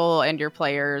table and your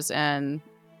players and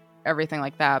everything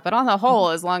like that. But on the whole,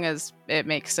 as long as it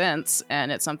makes sense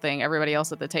and it's something everybody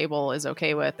else at the table is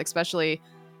okay with, especially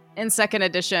in 2nd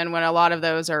edition when a lot of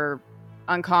those are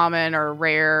uncommon or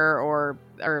rare or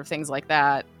things like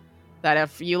that, that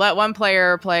if you let one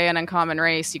player play an uncommon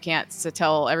race, you can't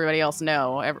tell everybody else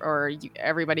no, or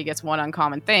everybody gets one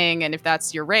uncommon thing, and if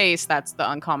that's your race, that's the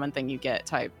uncommon thing you get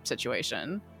type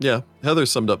situation. Yeah, Heather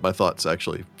summed up my thoughts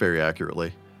actually very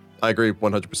accurately. I agree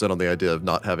 100% on the idea of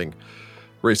not having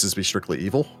races be strictly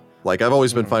evil. Like, I've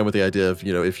always been fine with the idea of,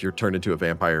 if you're turned into a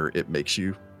vampire, it makes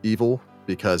you evil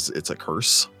because it's a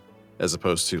curse, as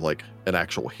opposed to like an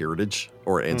actual heritage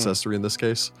or ancestry in this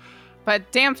case.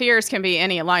 But damn fears can be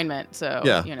any alignment, so...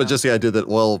 Yeah, but just the idea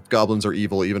that, goblins are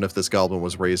evil, even if this goblin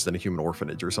was raised in a human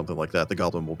orphanage or something like that, the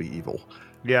goblin will be evil.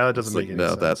 Yeah, that doesn't make any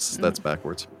sense. No, that's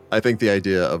backwards. I think the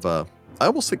idea of... I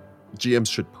almost think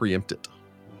GMs should preempt it,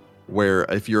 where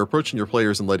if you're approaching your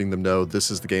players and letting them know this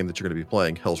is the game that you're going to be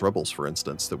playing, Hell's Rebels, for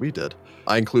instance, that we did,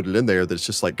 I included in there that it's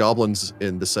just like goblins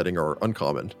in this setting are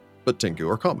uncommon, but Tengu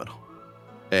are common.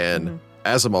 And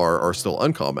Aasimar are still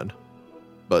uncommon,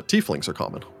 but tieflings are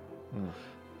common.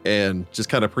 and just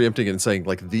kind of preempting and saying,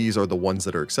 like, these are the ones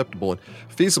that are acceptable. And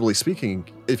feasibly speaking,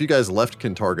 if you guys left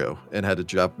Kintargo and had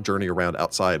to journey around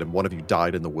outside and one of you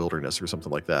died in the wilderness or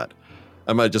something like that,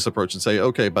 I might just approach and say,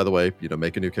 okay, by the way,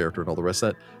 make a new character and all the rest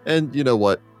of that. And you know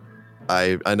what?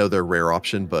 I know they're a rare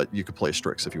option, but you could play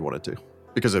Strix if you wanted to,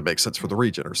 because it makes sense for the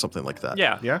region or something like that.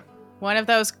 Yeah. One of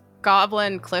those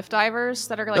goblin cliff divers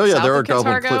that are like south there are of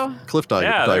goblin Kintargo. cliff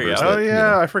divers.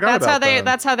 I forgot about that.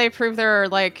 That's how they prove their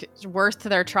like worth to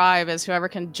their tribe is whoever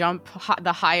can jump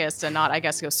the highest and not, I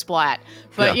guess, go splat.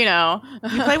 But you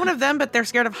play one of them, but they're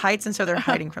scared of heights, and so they're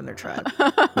hiding from their tribe.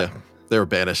 Yeah, they were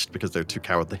banished because they're too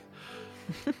cowardly.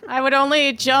 I would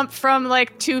only jump from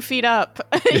like 2 feet up.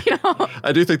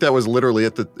 I do think that was literally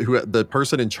the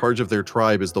person in charge of their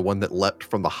tribe is the one that leapt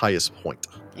from the highest point.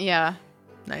 Yeah.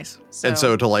 Nice. And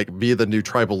so to like be the new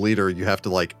tribal leader, you have to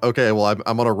like, okay, well,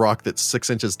 I'm on a rock that's 6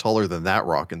 inches taller than that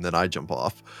rock, and then I jump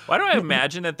off. Why do I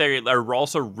imagine that they are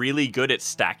also really good at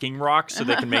stacking rocks so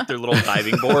they can make their little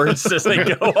diving boards as they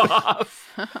go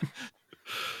off?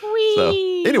 So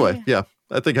anyway, yeah,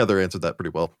 I think Heather answered that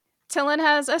pretty well. Tillin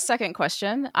has a second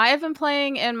question. I have been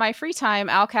playing in my free time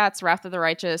Alcat's Wrath of the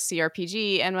Righteous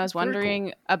CRPG and was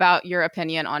wondering about your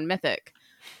opinion on Mythic.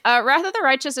 Wrath of the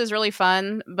Righteous is really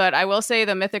fun, but I will say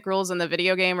the Mythic rules in the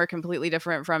video game are completely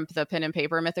different from the pen and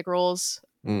paper Mythic rules.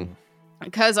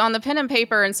 Because on the pen and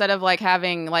paper, instead of like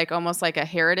having like almost like a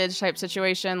heritage type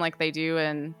situation like they do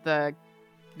in the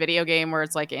video game where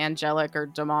it's like angelic or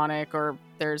demonic or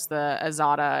there's the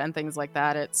Azada and things like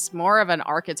that, it's more of an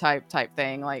archetype type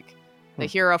thing, like the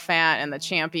Hierophant and the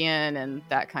champion and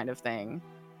that kind of thing.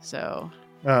 So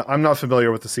I'm not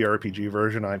familiar with the CRPG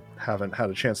version. I haven't had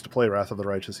a chance to play Wrath of the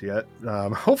Righteous yet.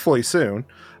 Hopefully soon,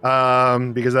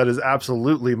 because that is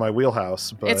absolutely my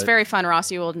wheelhouse. But it's very fun,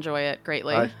 Ross. You will enjoy it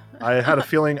greatly. I had a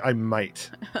feeling I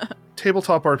might.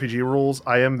 Tabletop RPG rules,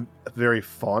 I am very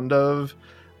fond of.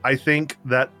 I think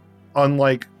that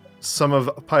unlike some of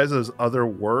Paizo's other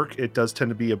work, it does tend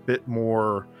to be a bit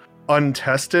more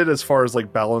untested as far as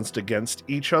like balanced against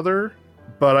each other.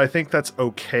 But I think that's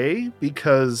okay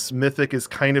because Mythic is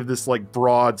kind of this like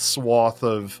broad swath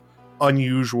of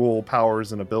unusual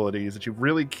powers and abilities that you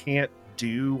really can't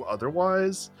do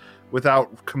otherwise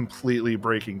without completely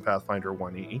breaking Pathfinder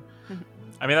 1E.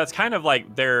 I mean, that's kind of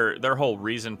like their whole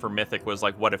reason for Mythic was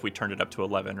like, what if we turned it up to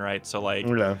 11, right? So like,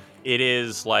 it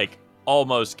is like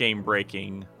almost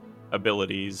game-breaking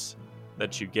abilities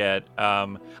that you get.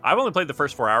 I've only played the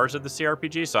first 4 hours of the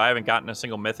CRPG, so I haven't gotten a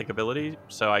single Mythic ability,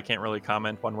 so I can't really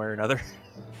comment one way or another.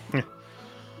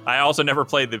 I also never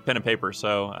played the pen and paper,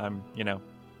 so I'm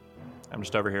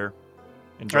just over here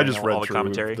enjoying I just read all the through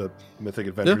commentary. The Mythic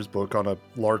Adventures book on a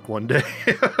lark one day.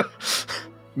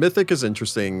 Mythic is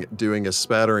interesting. Doing a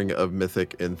spattering of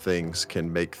Mythic in things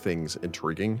can make things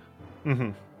intriguing.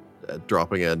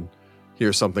 Dropping in,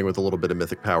 here's something with a little bit of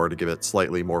Mythic power to give it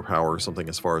slightly more power or something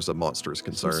as far as a monster is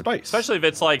concerned. Spice. Especially if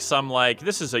it's like some like,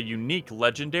 this is a unique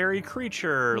legendary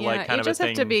creature, like kind of a thing.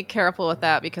 You just have to be careful with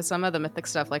that because some of the Mythic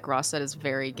stuff, like Ross said, is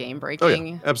very game-breaking.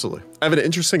 Oh, yeah, absolutely. I have an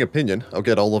interesting opinion. I'll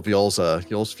get all of y'all's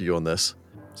view on this.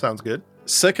 Sounds good.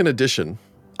 Second edition,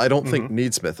 I don't think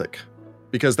needs Mythic.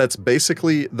 Because that's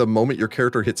basically the moment your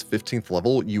character hits 15th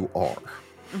level, you are.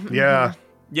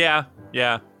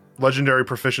 Yeah. Legendary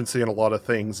proficiency in a lot of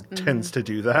things tends to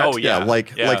do that. Oh, yeah.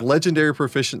 Like legendary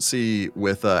proficiency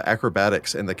with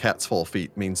acrobatics and the cat's fall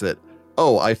feat means that,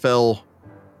 I fell,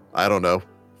 I don't know,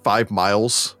 5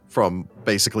 miles from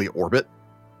basically orbit.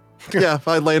 Yeah,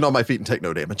 I land on my feet and take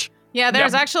no damage. Yeah,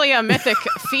 there's actually a Mythic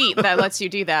feat that lets you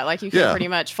do that. Like you can pretty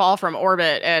much fall from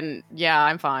orbit and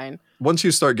I'm fine. Once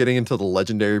you start getting into the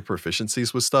legendary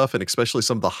proficiencies with stuff, and especially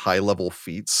some of the high-level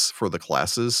feats for the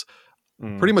classes,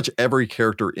 pretty much every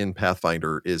character in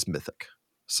Pathfinder is Mythic.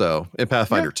 So, in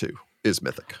Pathfinder 2 is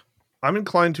Mythic. I'm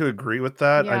inclined to agree with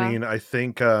that. Yeah. I mean, I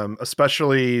think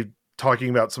especially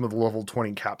talking about some of the level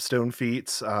 20 capstone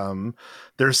feats,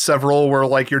 there's several where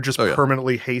like you're just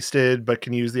permanently hasted, but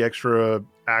can use the extra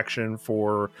action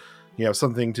for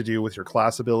something to do with your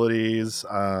class abilities.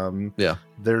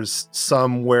 There's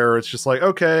some where it's just like,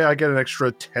 okay, I get an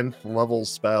extra 10th level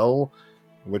spell,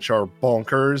 which are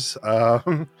bonkers.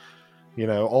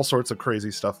 All sorts of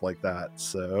crazy stuff like that.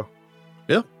 So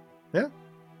yeah,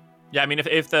 I mean,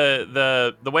 if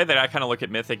the way that I kind of look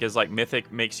at Mythic is like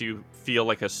Mythic makes you feel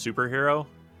like a superhero,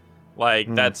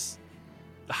 like that's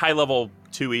high level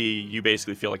 2E, you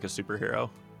basically feel like a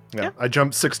superhero. Yeah, I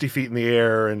jump 60 feet in the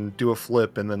air and do a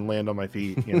flip and then land on my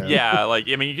feet. Yeah, like,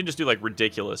 I mean, you can just do like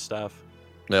ridiculous stuff.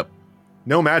 Yep.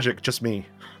 No magic, just me.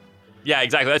 Yeah,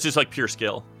 exactly. That's just like pure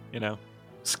skill,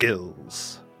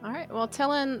 Skills. All right. Well,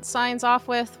 Tillin signs off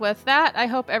with that. I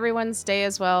hope everyone's day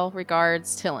is well.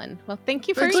 Regards, Tillin. Well, thank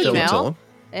you for your email. Tillin.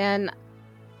 And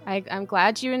I'm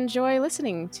glad you enjoy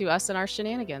listening to us and our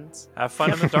shenanigans. Have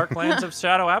fun in the dark lands of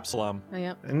Shadow Absalom.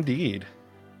 Yep. Indeed.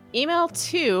 Email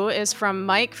 2 is from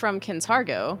Mike from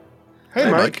Kintargo.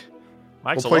 Hey, Mike.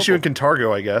 Mike's We'll place you in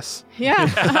Kintargo, I guess. Yeah.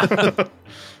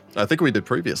 I think we did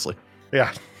previously.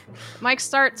 Yeah. Mike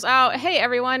starts out, "Hey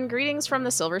everyone, greetings from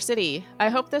the Silver City. I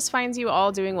hope this finds you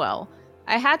all doing well.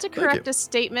 I had to correct a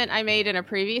statement I made in a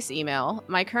previous email.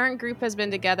 My current group has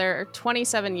been together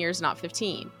 27 years, not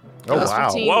 15. Oh, wow.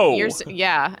 15 Whoa. Years,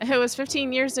 yeah, it was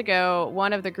 15 years ago.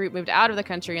 One of the group moved out of the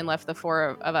country and left the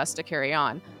 4 of us to carry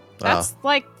on. That's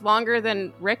like longer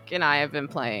than Rick and I have been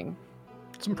playing.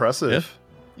 It's impressive.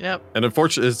 Yep. And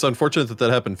it's unfortunate that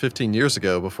happened 15 years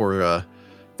ago before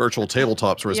virtual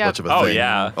tabletops were as much of a thing. Oh,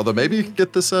 yeah. Although maybe you could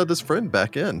get this friend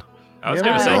back in. I was Yeah.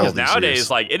 going to say, All because these nowadays, years.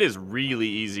 like, it is really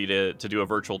easy to do a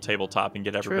virtual tabletop and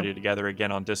get everybody together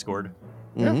again on Discord.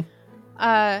 Mhm.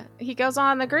 He goes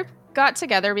on, the group got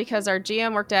together because our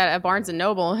GM worked at a Barnes &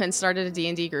 Noble and started a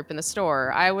D&D group in the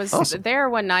store. I was Awesome. there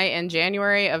one night in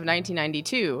January of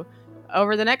 1992.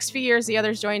 Over the next few years, the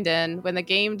others joined in. When the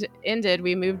game ended,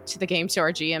 we moved the game to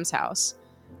our GM's house.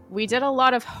 We did a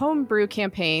lot of homebrew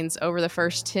campaigns over the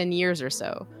first 10 years or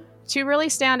so. 2 really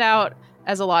stand out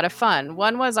as a lot of fun.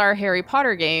 One was our Harry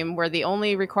Potter game, where the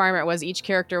only requirement was each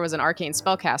character was an arcane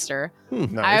spellcaster.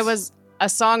 Nice. I was a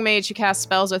song mage who cast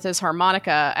spells with his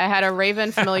harmonica. I had a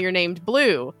raven familiar named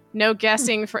Blue. No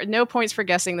points for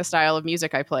guessing the style of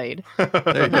music I played.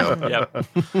 There you go. Yep.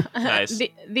 Nice.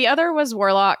 The other was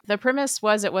Warlock. The premise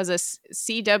was it was a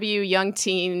CW young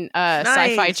teen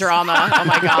sci-fi drama. Oh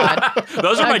my god.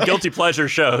 Those are my guilty pleasure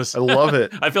shows. I love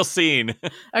it. I feel seen.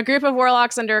 A group of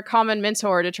warlocks under a common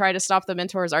mentor to try to stop the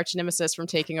mentor's arch nemesis from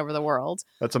taking over the world.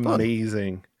 That's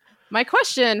amazing. My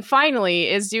question, finally,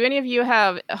 is do any of you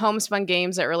have homespun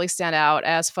games that really stand out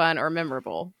as fun or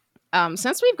memorable?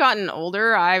 Since we've gotten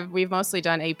older, we've mostly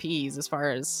done APs as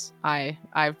far as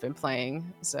I've been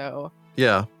playing. So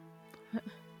Yeah.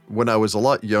 When I was a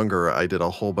lot younger, I did a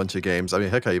whole bunch of games. I mean,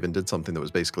 heck, I even did something that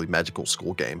was basically Magical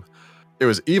School Game. It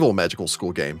was Evil Magical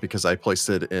School Game because I placed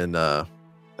it in,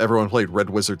 everyone played Red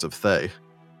Wizards of Thay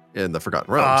in the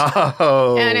Forgotten Realms.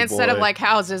 Oh, and instead of boy. like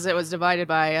houses, it was divided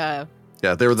by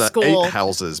Yeah, they were the School. 8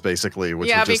 houses, basically, which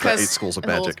were just the 8 schools of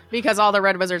magic. Because all the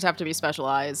red wizards have to be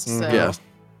specialized. So. Yeah.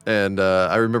 And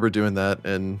I remember doing that,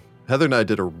 and Heather and I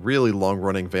did a really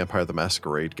long-running Vampire the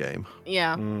Masquerade game.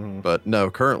 Yeah. Mhm. But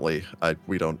no, currently, I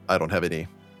don't have any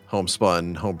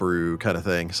homespun, homebrew kind of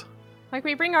things. Like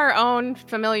we bring our own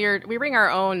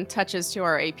touches to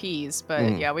our APs,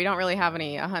 but yeah, we don't really have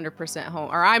any 100% home,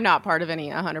 or I'm not part of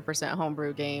any 100%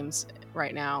 homebrew games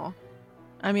right now.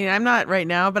 I mean, I'm not right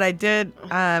now, but I did.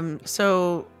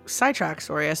 So sidetrack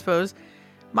story, I suppose.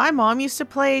 My mom used to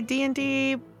play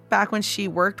D&D back when she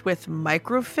worked with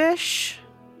Microfiche.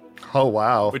 Oh,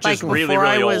 wow. Which Like is really, before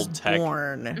really I was old tech.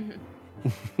 born.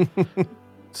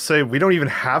 Say, we don't even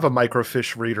have a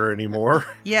microfiche reader anymore.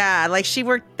 Yeah, like she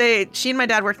and my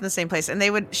dad worked in the same place,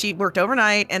 and she worked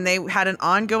overnight, and they had an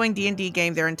ongoing D&D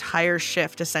game their entire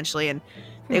shift essentially, and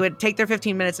they would take their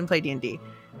 15 minutes and play D&D.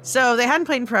 So they hadn't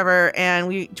played in forever,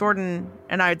 and Jordan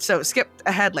and I skipped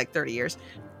ahead like 30 years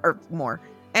or more.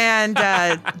 And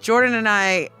Jordan and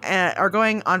I are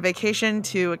going on vacation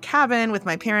to a cabin with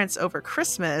my parents over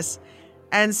Christmas.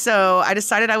 And so I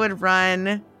decided I would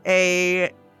run a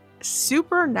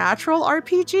supernatural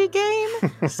RPG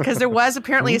game because there was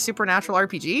apparently a supernatural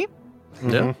RPG.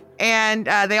 Yeah. And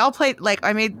they all played, like,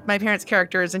 I made my parents'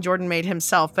 characters and Jordan made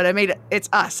himself, but it's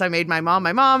us. I made my mom.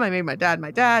 I made my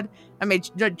dad.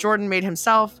 Jordan made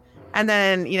himself. And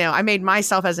then, I made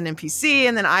myself as an NPC,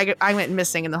 and then I went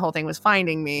missing, and the whole thing was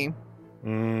finding me.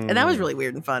 And that was really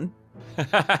weird and fun.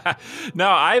 No,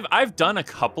 I've done a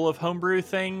couple of homebrew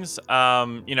things.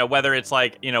 Whether it's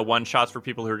like, one shots for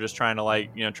people who are just trying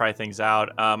to try things out.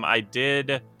 I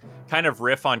did kind of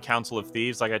riff on Council of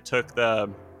Thieves. Like I took the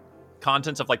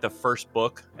contents of like the first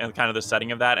book and kind of the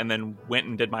setting of that, and then went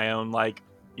and did my own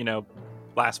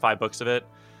last 5 books of it.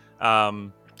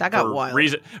 That got wild.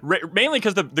 Mainly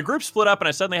because the group split up and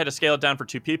I suddenly had to scale it down for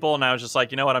 2 people, and I was just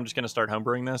like, you know what, I'm just going to start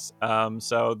homebrewing this.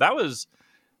 So that was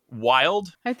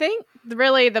wild. I think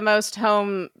really the most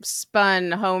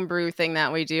homebrew thing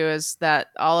that we do is that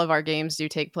all of our games do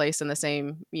take place in the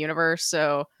same universe.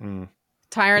 So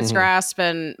Tyrant's Grasp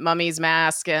and Mummy's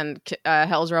Mask and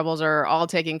Hell's Rebels are all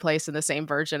taking place in the same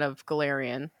version of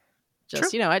Golarion.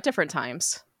 Just, at different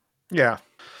times. Yeah.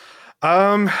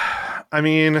 I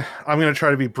mean, I'm going to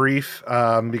try to be brief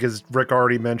because Rick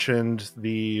already mentioned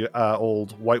the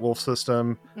old White Wolf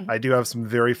system. Mhm. I do have some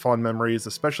very fond memories,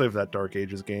 especially of that Dark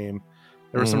Ages game.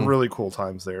 There were some really cool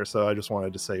times there, so I just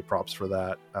wanted to say props for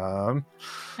that.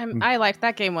 I liked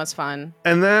that game. Was fun.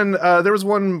 And then there was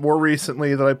one more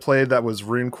recently that I played that was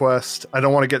RuneQuest. I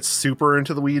don't want to get super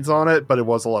into the weeds on it, but it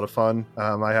was a lot of fun.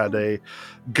 I had a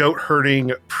goat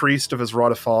herding priest of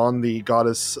Isradafan, the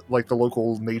goddess, like the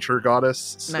local nature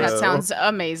goddess. So, That sounds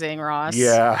amazing, Ross.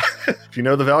 yeah. If you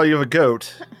know the value of a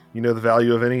goat, you know the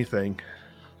value of anything.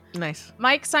 Nice.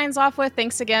 Mike signs off with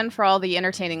thanks again for all the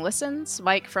entertaining listens.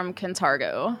 Mike from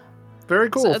Cantargo. Very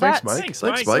cool. So Thanks, that's- Mike. Thanks,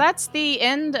 Thanks, Mike. So Mike. that's the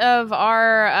end of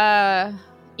our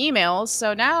emails.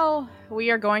 So now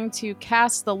we are going to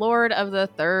cast the Lord of the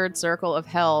Third Circle of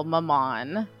Hell,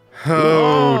 Mammon.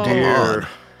 Oh, Oh. dear.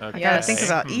 I Okay. gotta think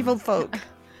about evil folk.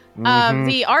 Mhm.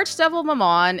 The Archdevil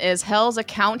Mammon is Hell's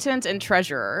accountant and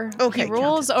treasurer. Okay, He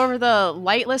rules accountant. over the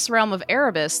lightless realm of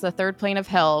Erebus, the third plane of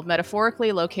Hell,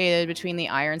 metaphorically located between the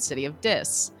Iron City of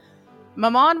Dis.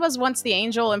 Mammon was once the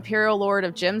angel imperial lord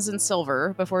of gems and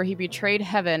silver before he betrayed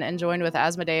heaven and joined with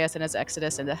Asmodeus in his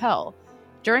exodus into Hell.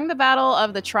 During the Battle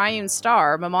of the Triune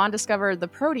Star, Mammon discovered the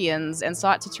Proteans and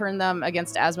sought to turn them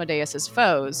against Asmodeus'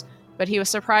 foes, but he was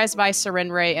surprised by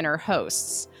Serenre and her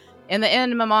hosts. In the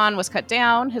end, Mammon was cut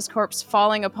down, his corpse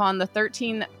falling upon the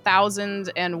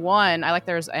 13,001, I like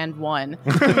there's and one,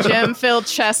 gem-filled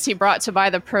chest he brought to buy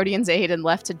the Proteans' aid and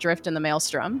left to drift in the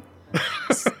maelstrom. It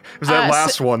was that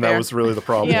last one that there. was really the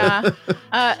problem.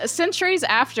 Yeah. Centuries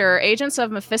after, agents of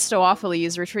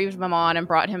Mephistopheles retrieved Mammon and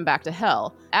brought him back to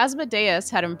Hell. Asmodeus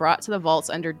had him brought to the vaults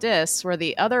under Dis, where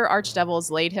the other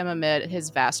archdevils laid him amid his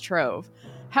vast trove.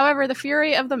 However, the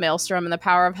fury of the Maelstrom and the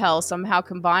power of Hell somehow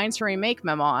combined to remake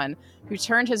Mammon, who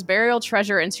turned his burial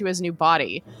treasure into his new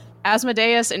body.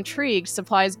 Asmodeus, intrigued,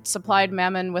 supplied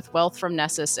Mammon with wealth from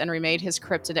Nessus and remade his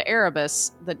crypt into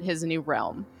Erebus, his new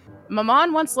realm.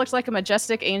 Mammon once looked like a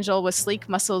majestic angel with sleek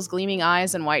muscles, gleaming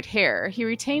eyes, and white hair. He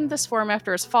retained this form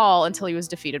after his fall until he was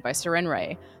defeated by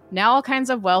Serenre. Now all kinds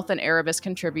of wealth and Erebus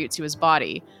contribute to his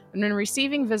body. And when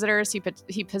receiving visitors,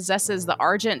 he possesses the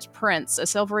Argent Prince, a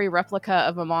silvery replica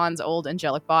of Mammon's old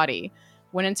angelic body.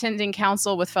 When attending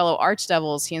council with fellow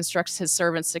archdevils, he instructs his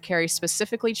servants to carry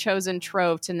specifically chosen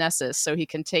trove to Nessus so he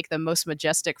can take the most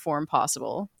majestic form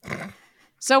possible.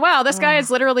 So wow, this guy is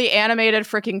literally animated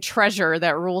freaking treasure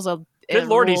that rules a. Good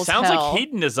lord, he rules sounds hell. like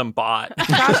hedonism bot.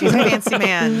 Gosh, he's a fancy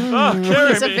man. Oh, carry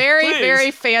He's a me, very, please.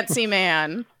 very fancy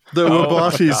man. There were Oh my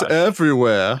bodies God.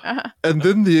 everywhere, and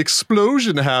then the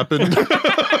explosion happened.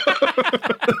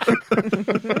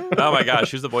 Oh my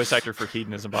gosh, who's the voice actor for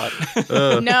hedonism bot?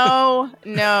 No.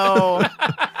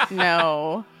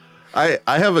 I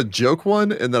have a joke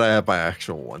one, and then I have my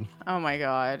actual one. Oh my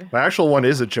god. My actual one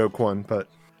is a joke one, but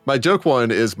My joke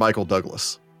one is Michael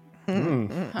Douglas,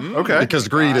 Mm, okay. because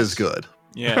greed gosh. is good.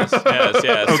 Yes. Okay,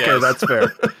 yes. that's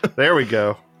fair. There we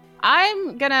go.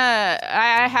 I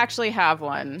actually have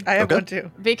one I have Okay. one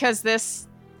too. because this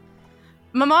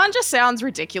Mammon just sounds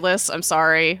ridiculous. I'm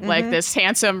sorry. Like this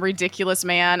handsome, ridiculous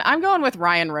man. I'm going with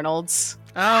Ryan Reynolds.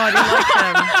 Oh, I didn't like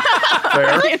him.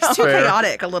 Fair. It's too Fair.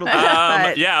 chaotic a little bit.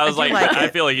 but Yeah, I was do like, like I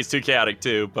it. feel like he's too chaotic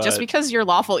too. But Just because you're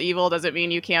lawful evil doesn't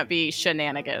mean you can't be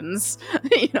shenanigans.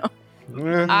 you know.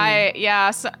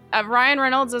 Eh, Ryan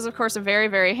Reynolds is of course a very,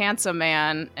 very handsome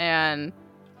man, and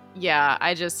yeah,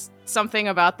 something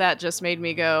about that just made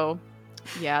me go,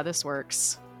 yeah, this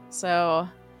works. So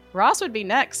Ross would be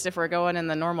next if we're going in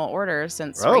the normal order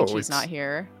since Oh, Rachel's it's- not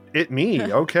here. It me.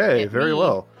 Okay, It very me.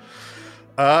 well.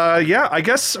 Yeah, I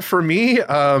guess for me,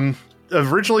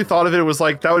 originally thought of it was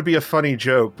like that would be a funny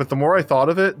joke, but the more I thought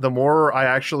of it, the more I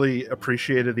actually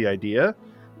appreciated the idea.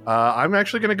 I'm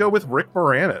actually going to go with Rick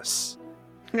Moranis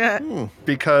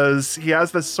because he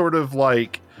has this sort of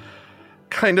like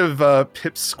kind of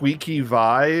pipsqueaky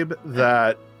vibe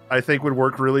that I think would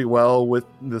work really well with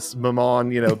this Mammon,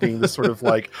 being this sort of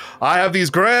like, I have these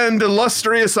grand,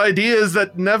 illustrious ideas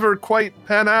that never quite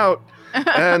pan out.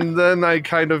 And then I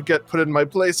kind of get put in my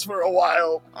place for a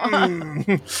while.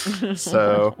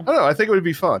 So, I don't know. I think it would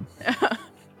be fun.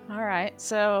 All right,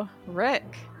 so Rick.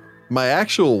 My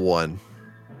actual one,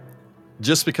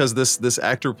 just because this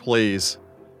actor plays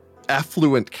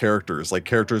affluent characters, like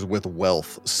characters with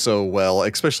wealth so well,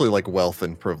 especially like wealth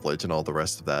and privilege and all the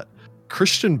rest of that.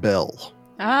 Christian Bell.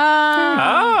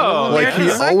 Oh, Like American he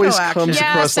Psycho always action. comes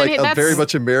Yes, across and like a that's- very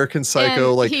much American Psycho.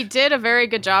 And Like he did a very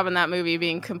good job in that movie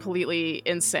being completely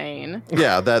insane.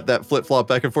 yeah, that flip flop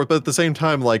back and forth. But at the same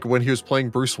time, like when he was playing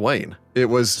Bruce Wayne, it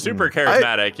was super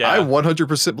charismatic. I Yeah.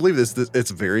 100% believe this.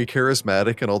 It's very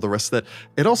charismatic and all the rest of that.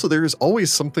 And also, there is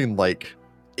always something like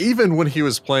even when he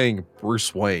was playing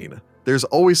Bruce Wayne, there's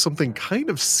always something kind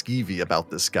of skeevy about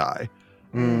this guy.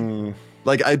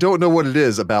 Like, I don't know what it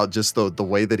is about just the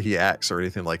way that he acts or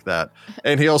anything like that.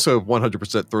 And he also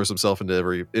 100% throws himself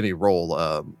into any role.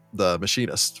 The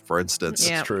Machinist, for instance.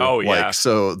 Yeah. It's true. Oh, yeah. Like,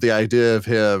 so the idea of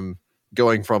him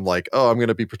going from like, oh, I'm going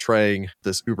to be portraying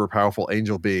this uber powerful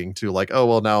angel being to like, oh,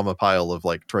 well, now I'm a pile of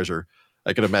like treasure.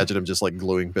 I can imagine him just like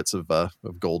gluing bits of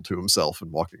gold to himself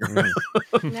and walking around.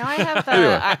 Now I have the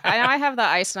Anyway. I have the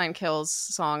Ice Nine Kills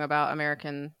song about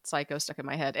American Psycho stuck in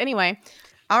my head. Anyway,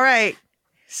 All right.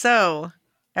 So,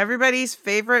 everybody's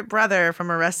favorite brother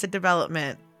from Arrested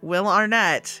Development, Will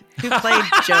Arnett, who played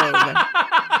Job.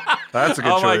 That's a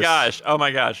good choice. my gosh. Oh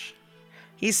my gosh.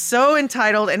 He's so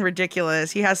entitled and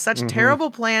ridiculous. He has such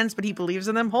terrible plans, but he believes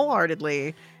in them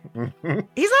wholeheartedly.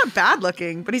 He's not bad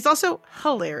looking, but he's also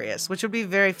hilarious, which would be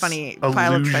very funny.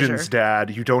 Pile of treasure. Illusions,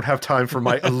 Dad. You don't have time for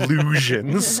my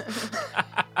illusions.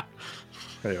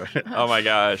 Anyway. Oh my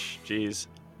gosh. Jeez.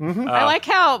 I like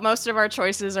how most of our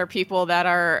choices are people that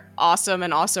are awesome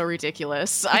and also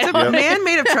ridiculous. I It's a don't man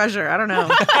made of treasure. I don't know.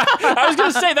 I was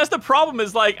gonna say that's the problem.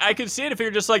 Is like I could see it if you're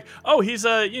just like, oh, he's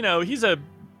a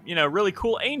really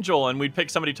cool angel, and we'd pick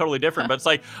somebody totally different. But it's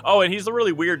like, oh, and he's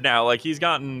really weird now. Like he's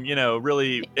gotten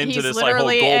really into He's this like whole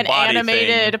literally gold an body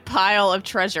animated thing. pile of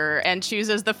treasure and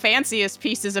chooses the fanciest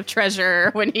pieces of treasure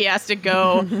when he has to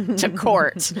go to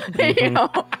court. You know?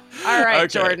 All right, Okay.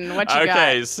 Jordan, what you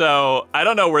Okay, got? so I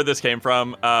don't know where this came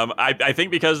from. I think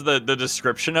because the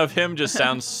description of him just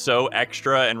sounds so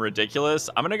extra and ridiculous.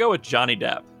 I'm gonna go with Johnny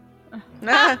Depp. Okay.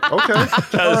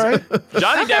 All right.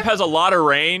 Johnny Depp has a lot of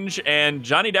range, and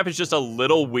Johnny Depp is just a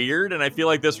little weird. And I feel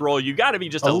like this role, you got to be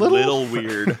just a little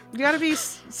weird. You gotta be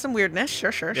some weirdness.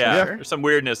 Sure. Yeah, Sure. there's some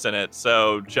weirdness in it.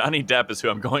 So Johnny Depp is who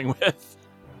I'm going with.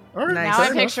 All right. Nice. Now fair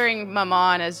I'm enough. picturing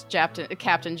Mammon as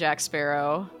Captain Jack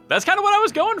Sparrow. That's kind of what I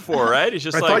was going for, right? He's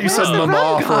just I like, thought you said the Mama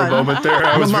rum for a gun? moment there.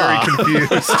 I was Mama. very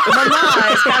confused.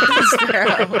 Mama is Captain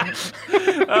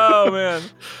Sparrow. oh man.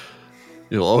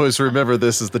 You'll always remember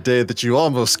this as the day that you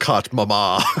almost caught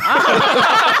Mama.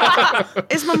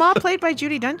 Is Mama played by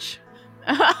Judi Dench?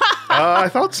 I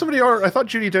thought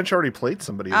Judi Dench already played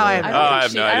somebody. Oh, I there. have I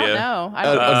have no I idea. don't know. I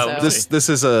don't think so. This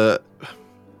is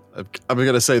I'm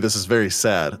going to say this is very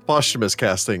sad. Posthumous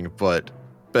casting, but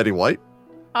Betty White.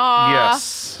 Aw,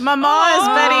 Yes. Mama is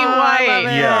Betty I love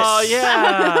White. it. Yes. Oh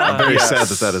yeah. I'm very Yes. sad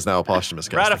that is now a posthumous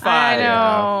casting. I Ratified.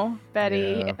 know,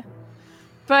 Betty. Yeah.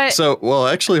 But So, well,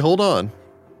 actually, hold on.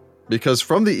 Because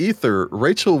from the ether,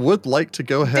 Rachel would like to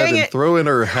go ahead Dang and it. throw in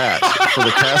her hat for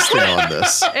the casting on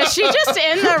this. is she just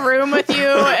in the room with you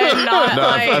and not No,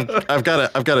 like? I've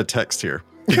got a text here.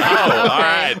 Oh, all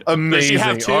right. Amazing. Does she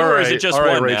have two, All or right. is it just All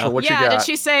right, one Rachel, now? what you Yeah, got? did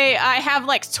she say I have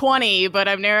like 20, but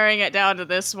I'm narrowing it down to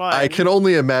this one? I can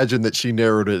only imagine that she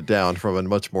narrowed it down from a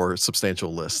much more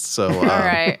substantial list. So, All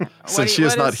right. since she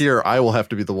is not here, I will have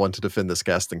to be the one to defend this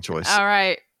casting choice. All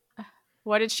right.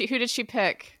 Who did she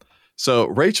pick? So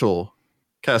Rachel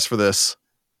cast for this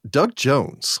Doug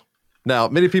Jones. Now,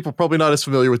 many people probably not as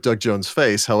familiar with Doug Jones'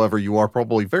 face. However, you are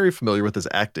probably very familiar with his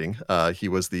acting. He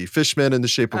was the fishman in The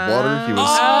Shape of Water. He was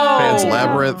Oh. Pan's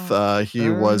Labyrinth. He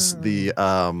was the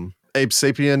Abe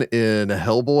Sapien in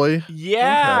Hellboy.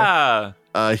 Yeah.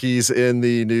 He's in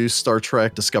the new Star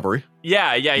Trek Discovery.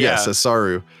 Yeah. Yes, as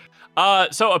Saru.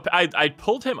 So I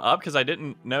pulled him up because I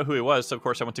didn't know who he was. So of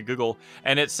course I went to Google,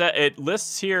 and it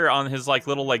lists here on his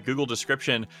little Google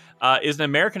description is an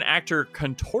American actor,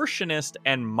 contortionist,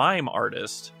 and mime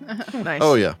artist. Nice.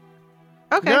 Oh, yeah.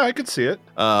 Okay. Yeah, I could see it.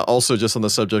 Also, just on the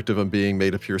subject of him being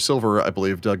made of pure silver, I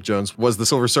believe Doug Jones was the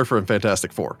Silver Surfer in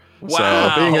Fantastic Four.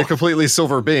 Wow. So being a completely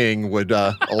silver being would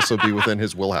also be within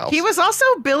his wheelhouse. He was also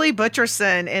Billy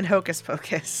Butcherson in Hocus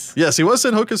Pocus. Yes, he was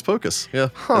in Hocus Pocus. Yeah,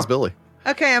 as Billy.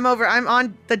 Okay, I'm over. I'm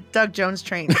on the Doug Jones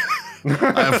train.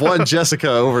 I have won Jessica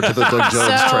over to the Doug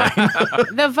Jones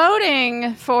train. The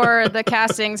voting for the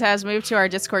castings has moved to our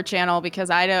Discord channel because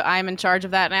I'm in charge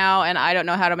of that now, and I don't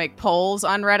know how to make polls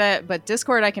on Reddit, but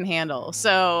Discord I can handle.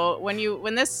 So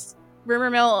when this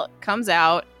rumor mill comes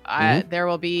out,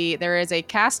 there is a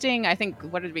casting. I think,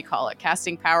 what did we call it?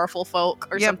 Casting Powerful Folk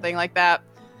or Yep. something like that.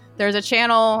 There's a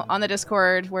channel on the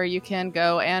Discord where you can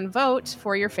go and vote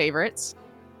for your favorites.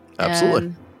 Absolutely.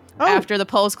 And Oh. after the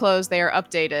polls close, they are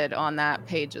updated on that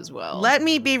page as well. Let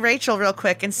me be Rachel real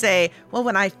quick and say, well,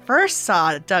 when I first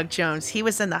saw Doug Jones, he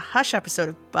was in the Hush episode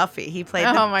of Buffy. He played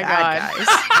the Oh my bad God.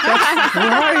 guys.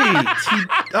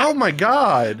 Right. Oh my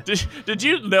God. Did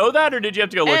you know that, or did you have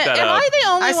to go look that Am up? I the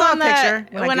only I saw one a that,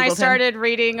 picture when I when I Googled him. started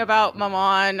reading about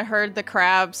Mammon, heard the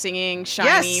crab singing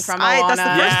 "Shiny" Yes, from that's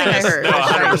Moana? the first thing I heard. No,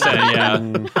 100%. Yeah.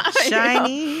 Mm,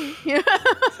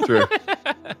 Shiny. True.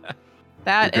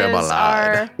 That Your grandma is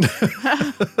lied.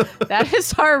 that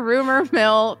is our rumor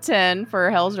mill 10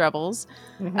 for Hell's Rebels.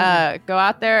 Go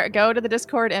out there, go to the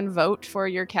Discord and vote for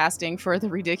your casting for the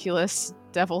ridiculous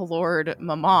Devil Lord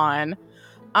Mammon.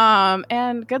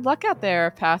 And good luck out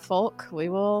there, Pathfolk. We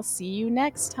will see you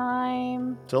next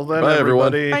time. Till then, Bye, everyone.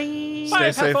 everybody. Bye.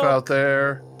 Stay safe Pathfolk. out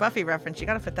there. Buffy reference. You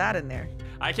got to put that in there.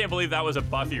 I can't believe that was a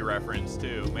Buffy reference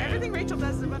too, man. Everything Rachel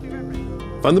does is a Buffy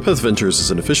reference. Find the Path Ventures is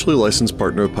an officially licensed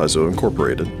partner of Paizo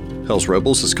Incorporated. Hell's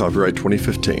Rebels is copyright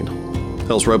 2015.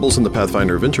 Hell's Rebels and the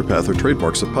Pathfinder Adventure Path are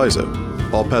trademarks of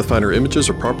Paizo. All Pathfinder images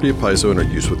are property of Paizo and are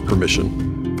used with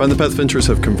permission. Find the Path Ventures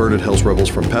have converted Hell's Rebels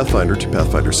from Pathfinder to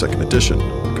Pathfinder 2nd Edition.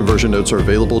 Conversion notes are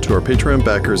available to our Patreon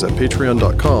backers at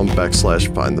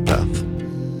patreon.com/findthepath.